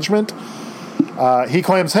 artist management. He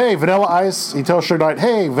claims, he tells Suge Knight,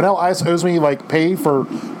 hey, Vanilla Ice owes me, like, pay for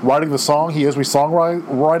writing the song. He owes me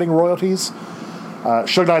songwriting royalties.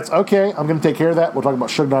 Suge Knight's, okay, I'm going to take care of that. We'll talk about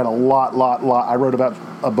Suge Knight a lot. I wrote about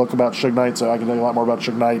a book about Suge Knight, so I can tell you a lot more about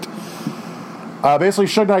Suge Knight. Basically,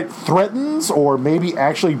 Suge Knight threatens, or maybe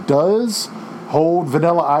actually does, hold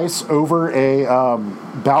Vanilla Ice over a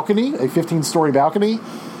balcony, a 15-story balcony.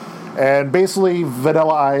 And basically,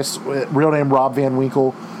 Vanilla Ice, real name Rob Van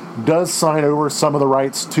Winkle, does sign over some of the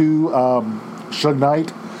rights to Suge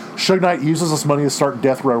Knight. Suge Knight uses this money to start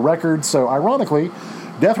Death Row Records, so ironically,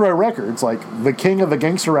 Death Row Records, like the king of the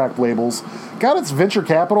gangster rap labels, got its venture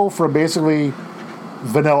capital from basically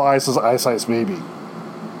Vanilla Ice's Ice Ice Baby.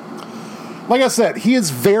 Like I said, he is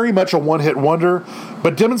very much a one-hit wonder,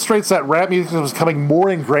 but demonstrates that rap music is becoming more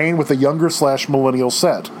ingrained with the younger/millennial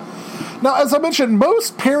set. Now, as I mentioned,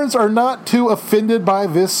 most parents are not too offended by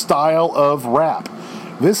this style of rap.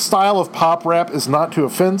 This style of pop rap is not too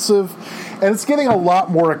offensive, and it's getting a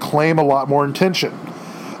lot more acclaim, a lot more attention.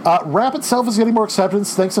 Rap itself is getting more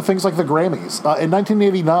acceptance thanks to things like the Grammys. In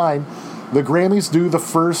 1989, the Grammys do the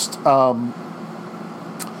first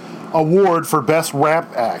award for Best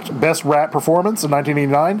Rap Act, Best Rap Performance in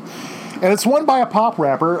 1989, and it's won by a pop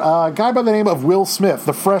rapper, a guy by the name of Will Smith,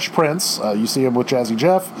 the Fresh Prince. You see him with Jazzy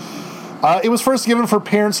Jeff. It was first given for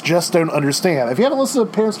Parents Just Don't Understand. If you haven't listened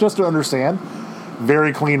to Parents Just Don't Understand,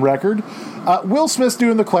 very clean record. Will Smith's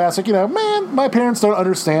doing the classic, man, my parents don't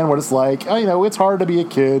understand what it's like. It's hard to be a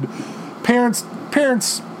kid. Parents,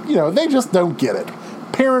 they just don't get it.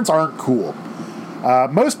 Parents aren't cool.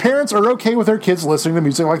 Most parents are okay with their kids listening to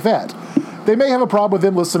music like that. They may have a problem with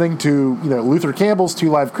them listening to, Luther Campbell's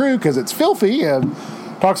 2 Live Crew because it's filthy and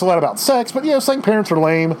talks a lot about sex, but, saying parents are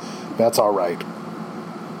lame, that's all right.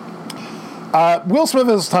 Will Smith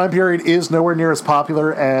in this time period is nowhere near as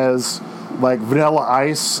popular as, like, Vanilla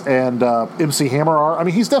Ice and MC Hammer are. I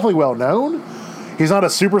mean, he's definitely well known. He's not a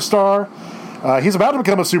superstar. He's about to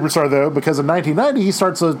become a superstar, though, because in 1990 he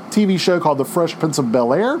starts a TV show called The Fresh Prince of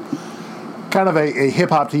Bel-Air, kind of a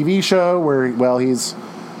hip-hop TV show where, he's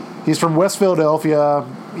from West Philadelphia.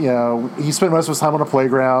 He spent most of his time on a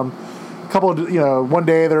playground. One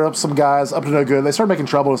day there are some guys up to no good. They started making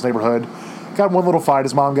trouble in his neighborhood. Got in one little fight.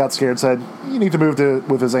 His mom got scared, said, you need to move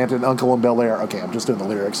with his aunt and uncle in Bel Air. Okay, I'm just doing the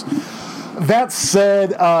lyrics. That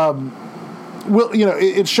said,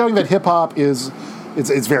 it's showing that hip-hop it's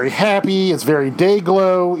very happy. It's very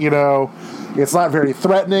day-glow. It's not very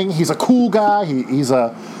threatening. He's a cool guy. He's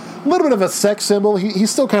a little bit of a sex symbol.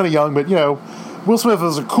 He's still kind of young, but, Will Smith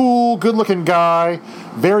is a cool, good-looking guy,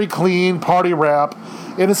 very clean, party rap,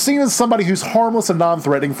 and is seen as somebody who's harmless and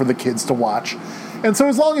non-threatening for the kids to watch. And so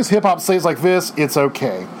as long as hip-hop stays like this, it's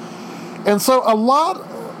okay. And so a lot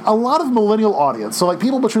of millennial audience, so like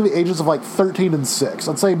people between the ages of like 13 and 6,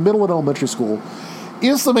 let's say middle and elementary school,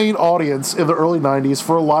 is the main audience in the early 90s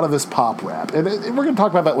for a lot of this pop rap. And we're going to talk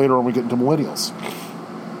about that later when we get into millennials.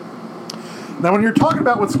 Now, when you're talking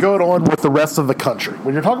about what's going on with the rest of the country, I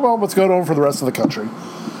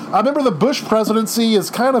remember the Bush presidency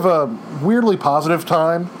is kind of a weirdly positive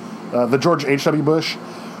time, the George H.W. Bush.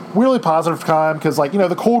 Really positive time because,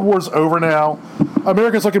 the Cold War's over now.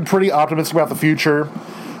 America's looking pretty optimistic about the future.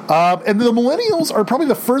 And the millennials are probably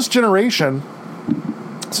the first generation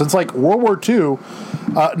since, World War II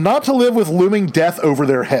not to live with looming death over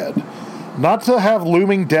their head. Not to have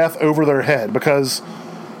looming death over their head because,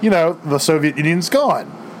 the Soviet Union's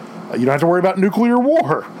gone. You don't have to worry about nuclear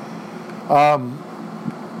war.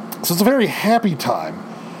 So it's a very happy time.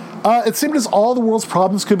 It seemed as all the world's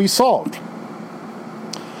problems could be solved.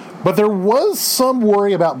 But there was some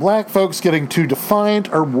worry about black folks getting too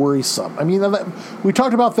defiant or worrisome. I mean, we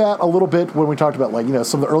talked about that a little bit when we talked about,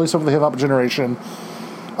 some of the early stuff of the hip-hop generation.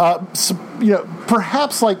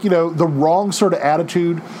 Perhaps, the wrong sort of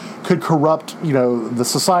attitude could corrupt, the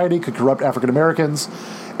society, could corrupt African Americans,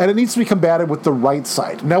 and it needs to be combated with the right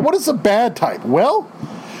side. Now, what is the bad type? Well,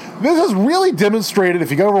 this is really demonstrated, if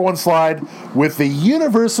you go over one slide, with the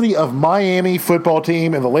University of Miami football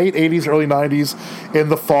team in the late 80s, early 90s in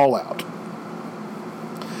the fallout.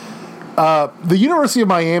 The University of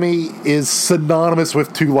Miami is synonymous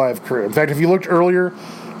with 2 Live Crew. In fact, if you looked earlier,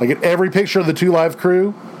 at every picture of the 2 Live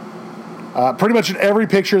Crew, pretty much in every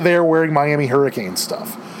picture they're wearing Miami Hurricane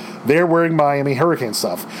stuff. And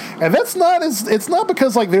that's not it's not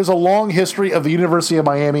because there's a long history of the University of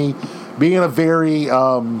Miami being a very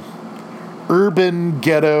urban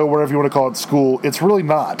ghetto, whatever you want to call it, school. It's really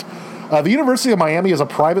not. The University of Miami is a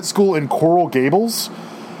private school in Coral Gables,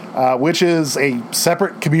 which is a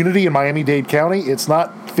separate community in Miami-Dade County. It's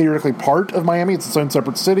not theoretically part of Miami. It's its own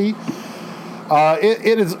separate city.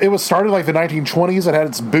 It was started the 1920s. It had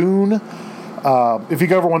its boon. If you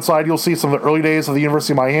go over one side, you'll see some of the early days of the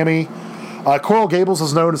University of Miami. Coral Gables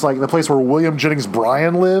is known as the place where William Jennings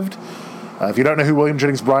Bryan lived. If you don't know who William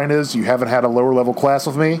Jennings Bryan is, you haven't had a lower level class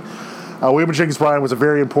with me. William Jennings Bryan was a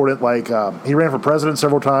very important, he ran for president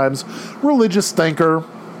several times, religious thinker.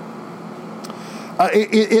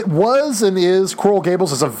 It was and is, Coral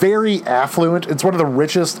Gables is a very affluent, it's one of the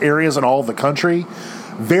richest areas in all of the country.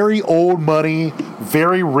 Very old money,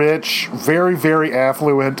 very rich, very, very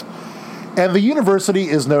affluent. And the university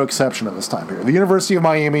is no exception at this time period. The University of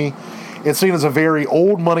Miami, it's seen as a very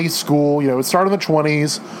old money school. It started in the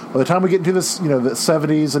 20s. By the time we get into this, the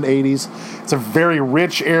 70s and 80s, it's a very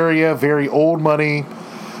rich area, very old money.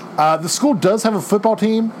 The school does have a football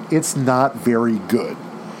team. It's not very good.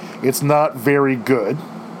 It's not very good.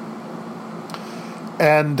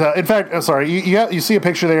 And in fact, you see a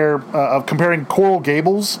picture there of comparing Coral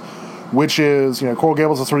Gables, which is, Coral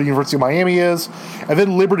Gables, that's where the University of Miami is, and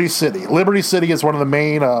then Liberty City. Liberty City is one of the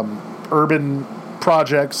main urban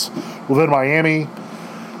projects within Miami.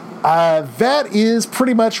 That is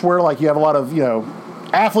pretty much where, you have a lot of,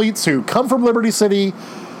 athletes who come from Liberty City.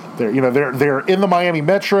 They're in the Miami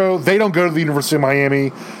metro. They don't go to the University of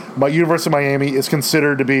Miami. But University of Miami is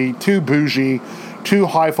considered to be too bougie, too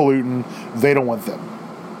highfalutin. They don't want them.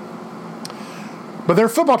 But their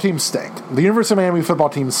football teams stink. The University of Miami football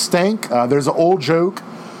teams stink. There's an old joke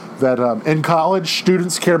that in college,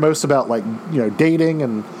 students care most about, dating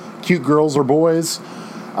and cute girls or boys.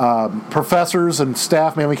 Professors and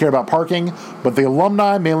staff mainly care about parking, but the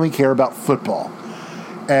alumni mainly care about football.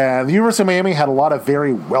 And the University of Miami had a lot of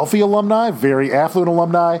very wealthy alumni, very affluent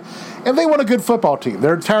alumni, and they want a good football team.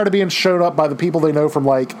 They're tired of being shown up by the people they know from,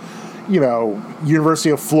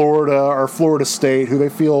 University of Florida or Florida State, who they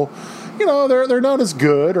feel, they're not as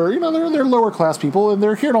good, or, they're lower class people, and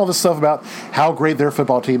they're hearing all this stuff about how great their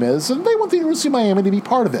football team is, and they want the University of Miami to be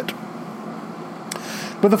part of it.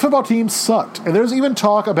 But the football team sucked, and there's even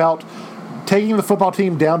talk about taking the football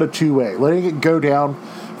team down to 2A, letting it go down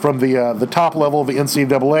from the top level of the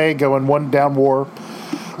NCAA, going one down more.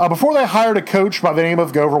 Before they hired a coach by the name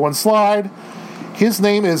of, go over one slide, his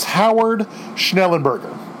name is Howard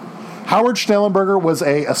Schnellenberger. Howard Schnellenberger was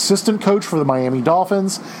an assistant coach for the Miami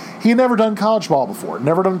Dolphins. He had never done college ball before.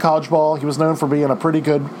 Never done college ball. He was known for being a pretty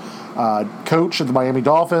good coach at the Miami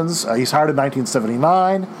Dolphins. He's hired in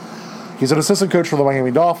 1979. He's an assistant coach for the Miami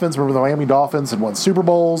Dolphins. Remember, the Miami Dolphins had won Super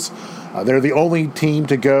Bowls. They're the only team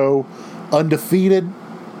to go undefeated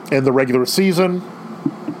in the regular season.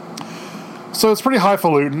 So it's pretty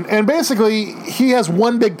highfalutin. And basically, he has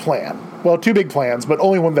one big plan. Well, two big plans, but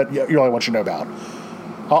only one that you really want you to know about.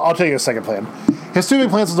 I'll tell you a second plan. His two big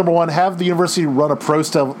plans is, number one, have the university run a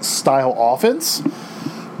pro-style offense.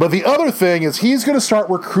 But the other thing is he's going to start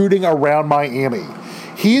recruiting around Miami.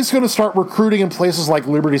 He's going to start recruiting in places like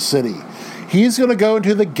Liberty City. He's going to go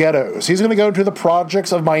into the ghettos. He's going to go into the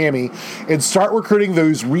projects of Miami and start recruiting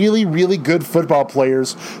those really, really good football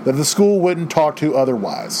players that the school wouldn't talk to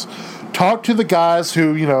otherwise. Talk to the guys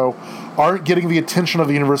who, aren't getting the attention of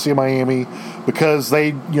the University of Miami because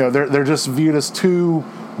they're just viewed as too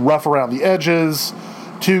rough around the edges,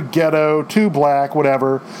 too ghetto, too black,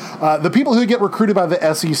 whatever. The people who get recruited by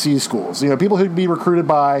the SEC schools, people who'd be recruited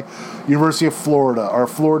by University of Florida or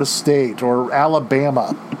Florida State or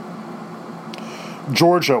Alabama,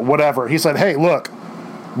 Georgia, whatever. He said, hey, look,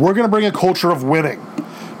 we're going to bring a culture of winning.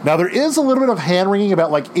 Now, there is a little bit of hand-wringing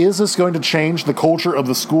about, is this going to change the culture of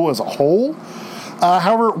the school as a whole?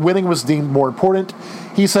 However, winning was deemed more important.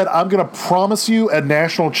 He said, I'm going to promise you a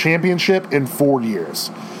national championship in 4 years.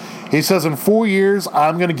 He says, in 4 years,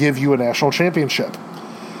 I'm going to give you a national championship.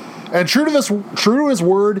 And true to his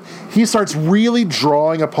word, he starts really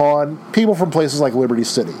drawing upon people from places like Liberty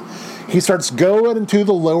City. He starts going into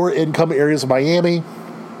the lower income areas of Miami,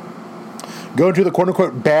 going to the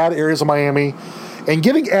quote-unquote bad areas of Miami, and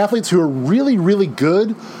getting athletes who are really, really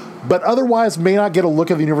good, but otherwise may not get a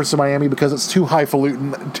look at the University of Miami because it's too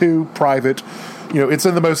highfalutin, too private. It's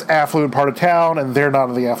in the most affluent part of town, and they're not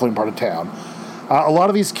in the affluent part of town. A lot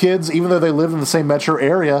of these kids, even though they live in the same metro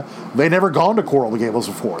area, they never gone to Coral Gables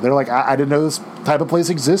before. They're like, I didn't know this type of place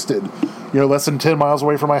existed, less than 10 miles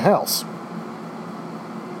away from my house.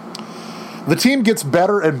 The team gets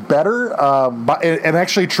better and better, and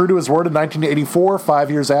actually true to his word, in 1984,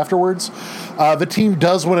 5 years afterwards, the team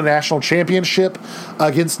does win a national championship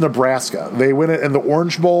against Nebraska. They win it in the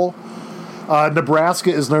Orange Bowl.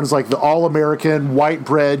 Nebraska is known as the all-American,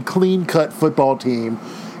 white-bread, clean-cut football team.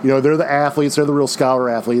 They're the athletes. They're the real scholar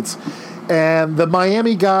athletes. And the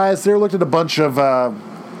Miami guys, they're looked at a bunch of...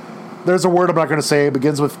 there's a word I'm not going to say. It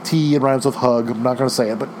begins with T and rhymes with hug. I'm not going to say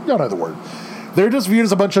it, but y'all know the word. They're just viewed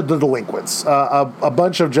as a bunch of delinquents. A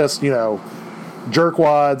bunch of just, jerkwads.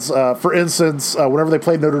 For instance, whenever they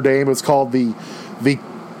played Notre Dame, it was called the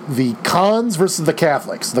cons versus the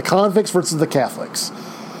Catholics. The convicts versus the Catholics.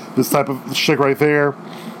 This type of shit right there.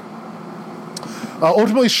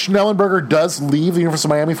 Ultimately, Schnellenberger does leave the University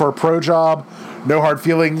of Miami for a pro job. No hard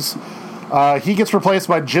feelings. He gets replaced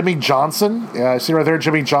by Jimmy Johnson. See right there,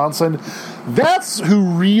 Jimmy Johnson. That's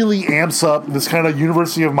who really amps up this kind of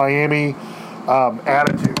University of Miami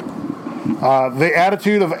attitude. The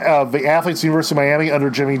attitude of the athletes at the University of Miami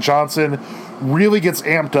under Jimmy Johnson really gets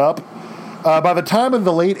amped up. By the time in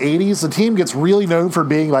the late 80s, the team gets really known for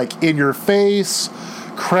being in your face,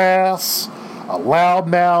 crass, a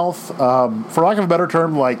loudmouth, for lack of a better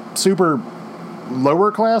term, like super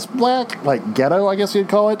lower class black, like ghetto, I guess you'd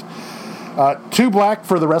call it. Too black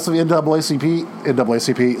for the rest of the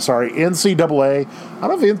NCAA. I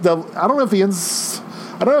don't know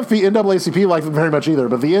if the NAACP liked them very much either,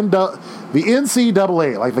 but the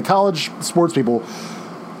NCAA, like the college sports people,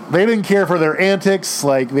 they didn't care for their antics.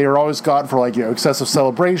 Like, they were always caught for, like, excessive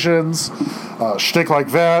celebrations, shtick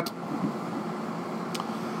like that.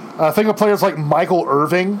 Think of players like Michael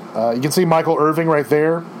Irving. You can see Michael Irving right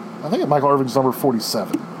there. I think Michael Irving's number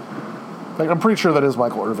 47. I'm pretty sure that is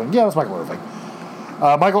Michael Irving. Yeah, that's Michael Irving.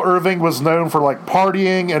 Michael Irving was known for, like,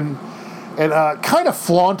 partying and kind of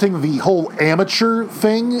flaunting the whole amateur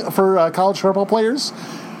thing for college football players.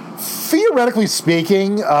 Theoretically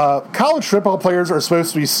speaking, college football players are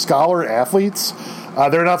supposed to be scholar athletes.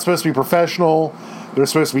 They're not supposed to be professional. They're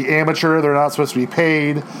supposed to be amateur. They're not supposed to be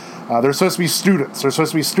paid. They're supposed to be students. They're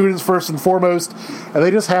supposed to be students first and foremost, and they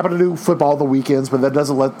just happen to do football on the weekends, but that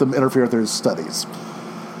doesn't let them interfere with their studies.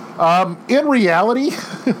 In reality,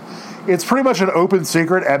 it's pretty much an open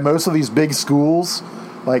secret at most of these big schools,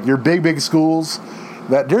 like your big schools,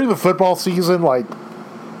 that during the football season, like,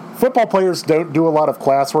 football players don't do a lot of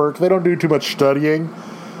classwork. They don't do too much studying.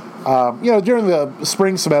 During the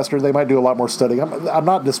spring semester, they might do a lot more studying. I'm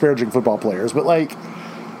not disparaging football players, but, like,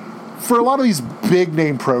 for a lot of these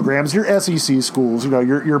big-name programs, your SEC schools,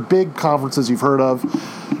 your big conferences you've heard of,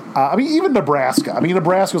 even Nebraska.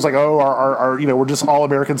 Nebraska's like, we're just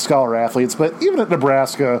all-American scholar athletes. But even at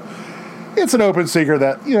Nebraska, it's an open secret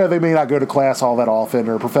that, they may not go to class all that often,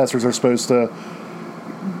 or professors are supposed to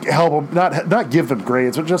help them, not give them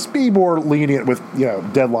grades, but just be more lenient with,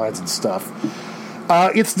 deadlines and stuff.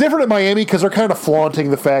 It's different at Miami because they're kind of flaunting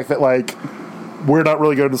the fact that, like, we're not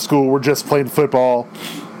really going to school, we're just playing football.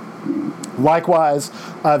 Likewise,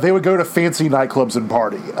 they would go to fancy nightclubs and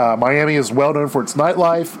party. Miami is well known for its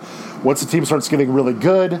nightlife. Once the team starts getting really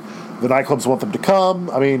good, the nightclubs want them to come.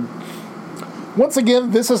 Once again,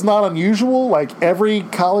 this is not unusual. Like, every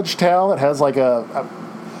college town that has, like,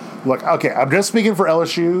 look, okay, I'm just speaking for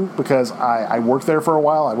LSU because I worked there for a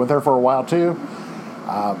while. I went there for a while, too.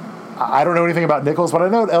 I don't know anything about Nichols, but I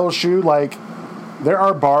know at LSU, like, there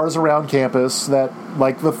are bars around campus that,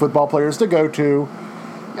 like, the football players to go to,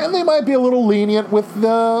 and they might be a little lenient with the,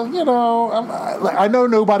 I know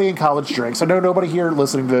nobody in college drinks. I know nobody here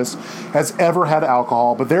listening to this has ever had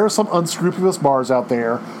alcohol, but there are some unscrupulous bars out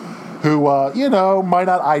there who, might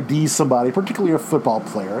not ID somebody, particularly a football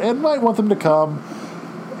player, and might want them to come,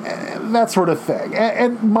 and that sort of thing.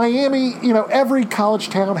 And Miami, every college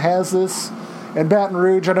town has this. In Baton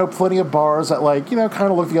Rouge, I know plenty of bars that, like, kind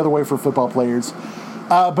of look the other way for football players.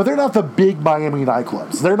 But they're not the big Miami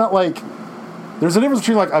nightclubs. They're not like... There's a difference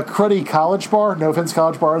between, like, a cruddy college bar. No offense,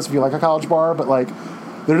 college bars, if you like a college bar. But, like,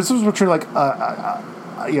 there's a difference between, like, a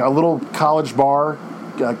little college bar,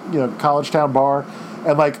 college town bar,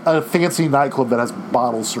 and, like, a fancy nightclub that has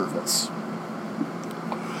bottle service.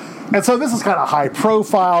 And so this is kind of high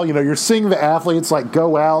profile. You're seeing the athletes, like,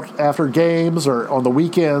 go out after games or on the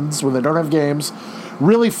weekends when they don't have games,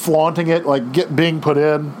 really flaunting it, like, being put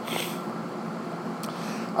in.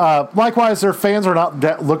 Likewise, their fans are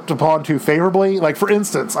not looked upon too favorably. Like, for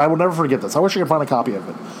instance, I will never forget this. I wish I could find a copy of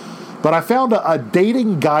it. But I found a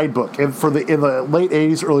dating guidebook in the late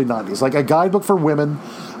 80s, early 90s, like a guidebook for women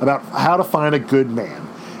about how to find a good man.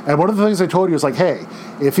 And one of the things they told you is, like, hey,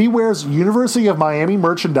 if he wears University of Miami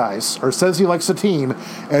merchandise or says he likes the team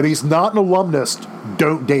and he's not an alumnus,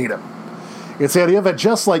 don't date him. It's the idea that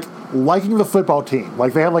just, like, liking the football team,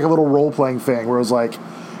 like, they had, like, a little role-playing thing where it was, like,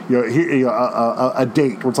 a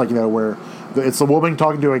date where it's, like, where it's the woman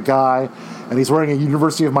talking to a guy and he's wearing a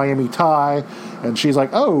University of Miami tie and she's like,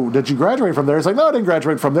 oh, did you graduate from there? He's like, no, I didn't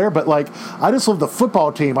graduate from there, but, like, I just love the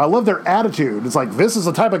football team. I love their attitude. It's like, this is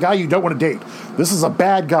the type of guy you don't want to date. This is a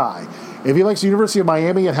bad guy. If he likes the University of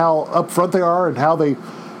Miami and how upfront they are and how they,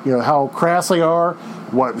 how crass they are,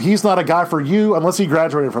 he's not a guy for you unless he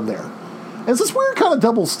graduated from there. And it's this weird kind of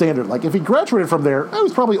double standard. Like, if he graduated from there,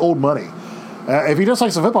 he's probably old money. If he just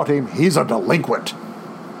likes the football team, he's a delinquent.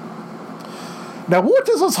 Now, what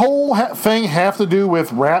does this whole thing have to do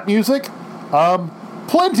with rap music?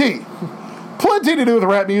 Plenty to do with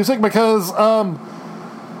rap music because,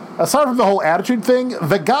 aside from the whole attitude thing,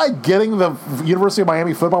 the guy getting the University of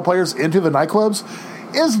Miami football players into the nightclubs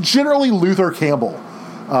is generally Luther Campbell.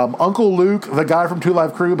 Uncle Luke, the guy from 2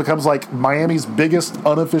 Live Crew, becomes, like, Miami's biggest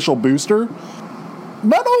unofficial booster.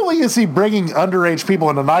 Not only is he bringing underage people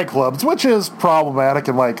into nightclubs, which is problematic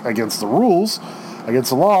and, like, against the rules, against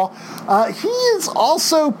the law, he is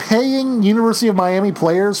also paying University of Miami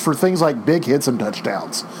players for things like big hits and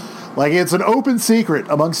touchdowns. Like, it's an open secret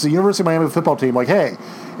amongst the University of Miami football team. Like, hey,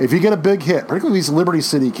 if you get a big hit, particularly these Liberty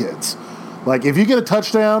City kids, like, if you get a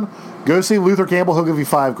touchdown, go see Luther Campbell. He'll give you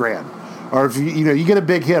 $5,000. Or if you get a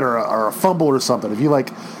big hit or a fumble or something, if you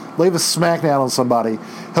like lay the smack down on somebody,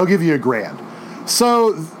 he'll give you $1,000.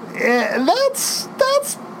 So that's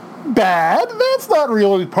bad. That's not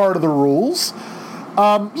really part of the rules.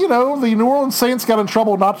 The New Orleans Saints got in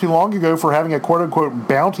trouble not too long ago for having a quote-unquote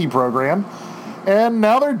bounty program, and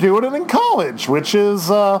now they're doing it in college, which is,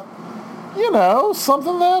 something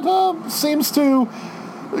that seems to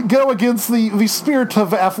go against the spirit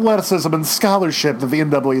of athleticism and scholarship that the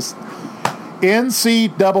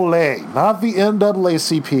NCAA, not the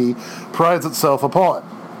NAACP, prides itself upon.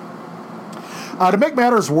 To make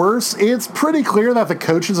matters worse, it's pretty clear that the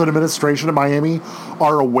coaches and administration at Miami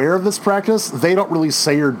are aware of this practice. They don't really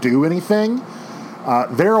say or do anything.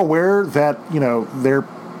 They're aware that, they're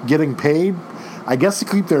getting paid, I guess, to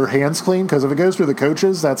keep their hands clean, because if it goes through the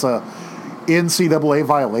coaches, that's a NCAA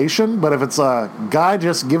violation. But if it's a guy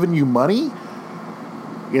just giving you money,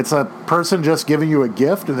 it's a person just giving you a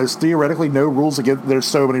gift, and there's theoretically no rules against. There's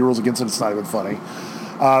so many rules against it, it's not even funny.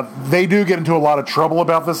 They do get into a lot of trouble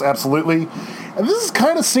about this, absolutely. And this is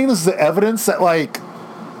kind of seen as the evidence that, like,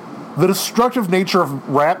 the destructive nature of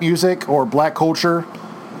rap music or black culture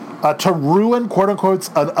to ruin, quote-unquote,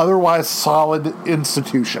 an otherwise solid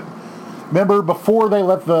institution. Remember, before they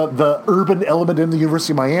let the urban element in the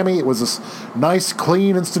University of Miami, it was this nice,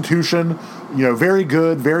 clean institution, very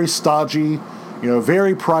good, very stodgy,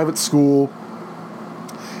 very private school.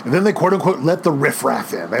 And then they, quote-unquote, let the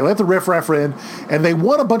riffraff in. They let the riffraff in, and they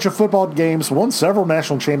won a bunch of football games, won several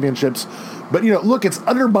national championships. But, look, it's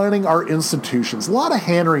undermining our institutions. A lot of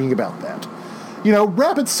hand-wringing about that.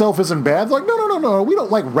 Rap itself isn't bad. Like, no, we don't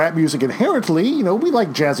like rap music inherently. We like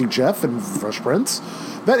Jazzy Jeff and Fresh Prince.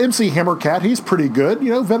 That MC Hammercat, he's pretty good.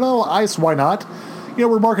 Vanilla Ice, why not?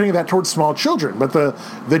 We're marketing that towards small children. But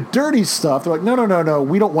the dirty stuff, they're like, no,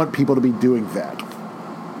 we don't want people to be doing that.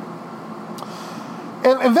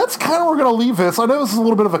 And that's kind of where we're going to leave this. I know this is a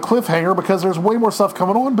little bit of a cliffhanger because there's way more stuff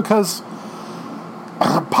coming on, because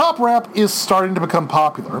pop rap is starting to become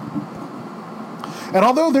popular. And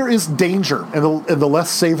although there is danger in the less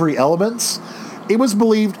savory elements, it was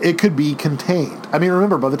believed it could be contained. I mean,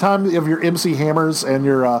 remember, by the time of your MC Hammers and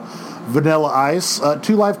your Vanilla Ice,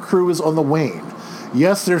 2 Live Crew is on the wane.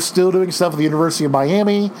 Yes, they're still doing stuff at the University of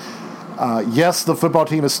Miami. Yes, the football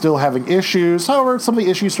team is still having issues. However, some of the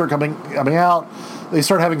issues start coming out. They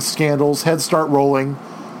start having scandals. Heads start rolling.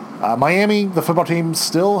 Miami, the football team,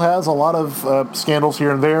 still has a lot of scandals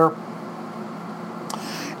here and there.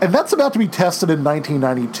 And that's about to be tested in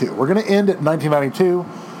 1992. We're going to end at 1992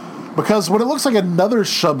 because when it looks like another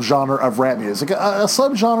subgenre of rap music, a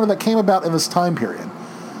subgenre that came about in this time period,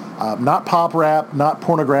 not pop rap, not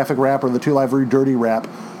pornographic rap or the 2 Live dirty rap,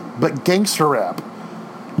 but gangster rap,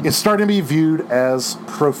 is starting to be viewed as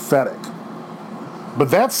prophetic. But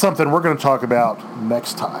that's something we're going to talk about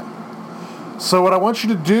next time. So what I want you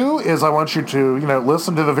to do is I want you to,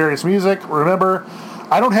 listen to the various music. Remember,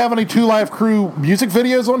 I don't have any 2 Live Crew music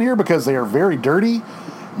videos on here because they are very dirty.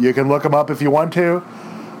 You can look them up if you want to.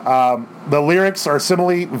 The lyrics are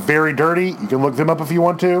similarly very dirty. You can look them up if you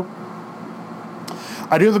want to.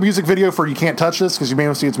 I do have the music video for You Can't Touch This because you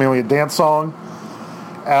may see it's mainly a dance song.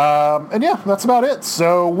 And yeah, that's about it.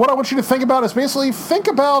 So what I want you to think about is basically think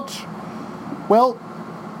about,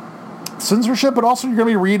 censorship, but also you're going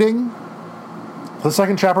to be reading the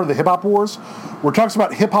second chapter of the Hip Hop Wars, where it talks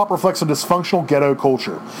about hip hop reflects a dysfunctional ghetto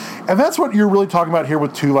culture. And that's what you're really talking about here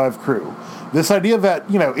with 2 Live Crew. This idea that,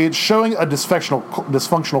 it's showing a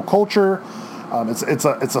dysfunctional culture.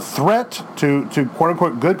 It's a threat to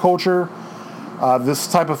quote-unquote good culture. This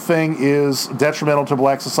type of thing is detrimental to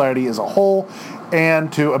black society as a whole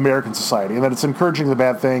and to American society, and that it's encouraging the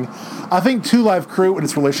bad thing. I think 2 Live Crew and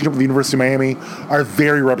its relationship with the University of Miami are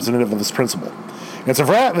very representative of this principle. And so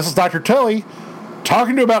for that, this is Dr. Tully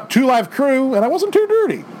talking to you about 2 Live Crew, and I wasn't too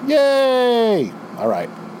dirty. Yay! All right.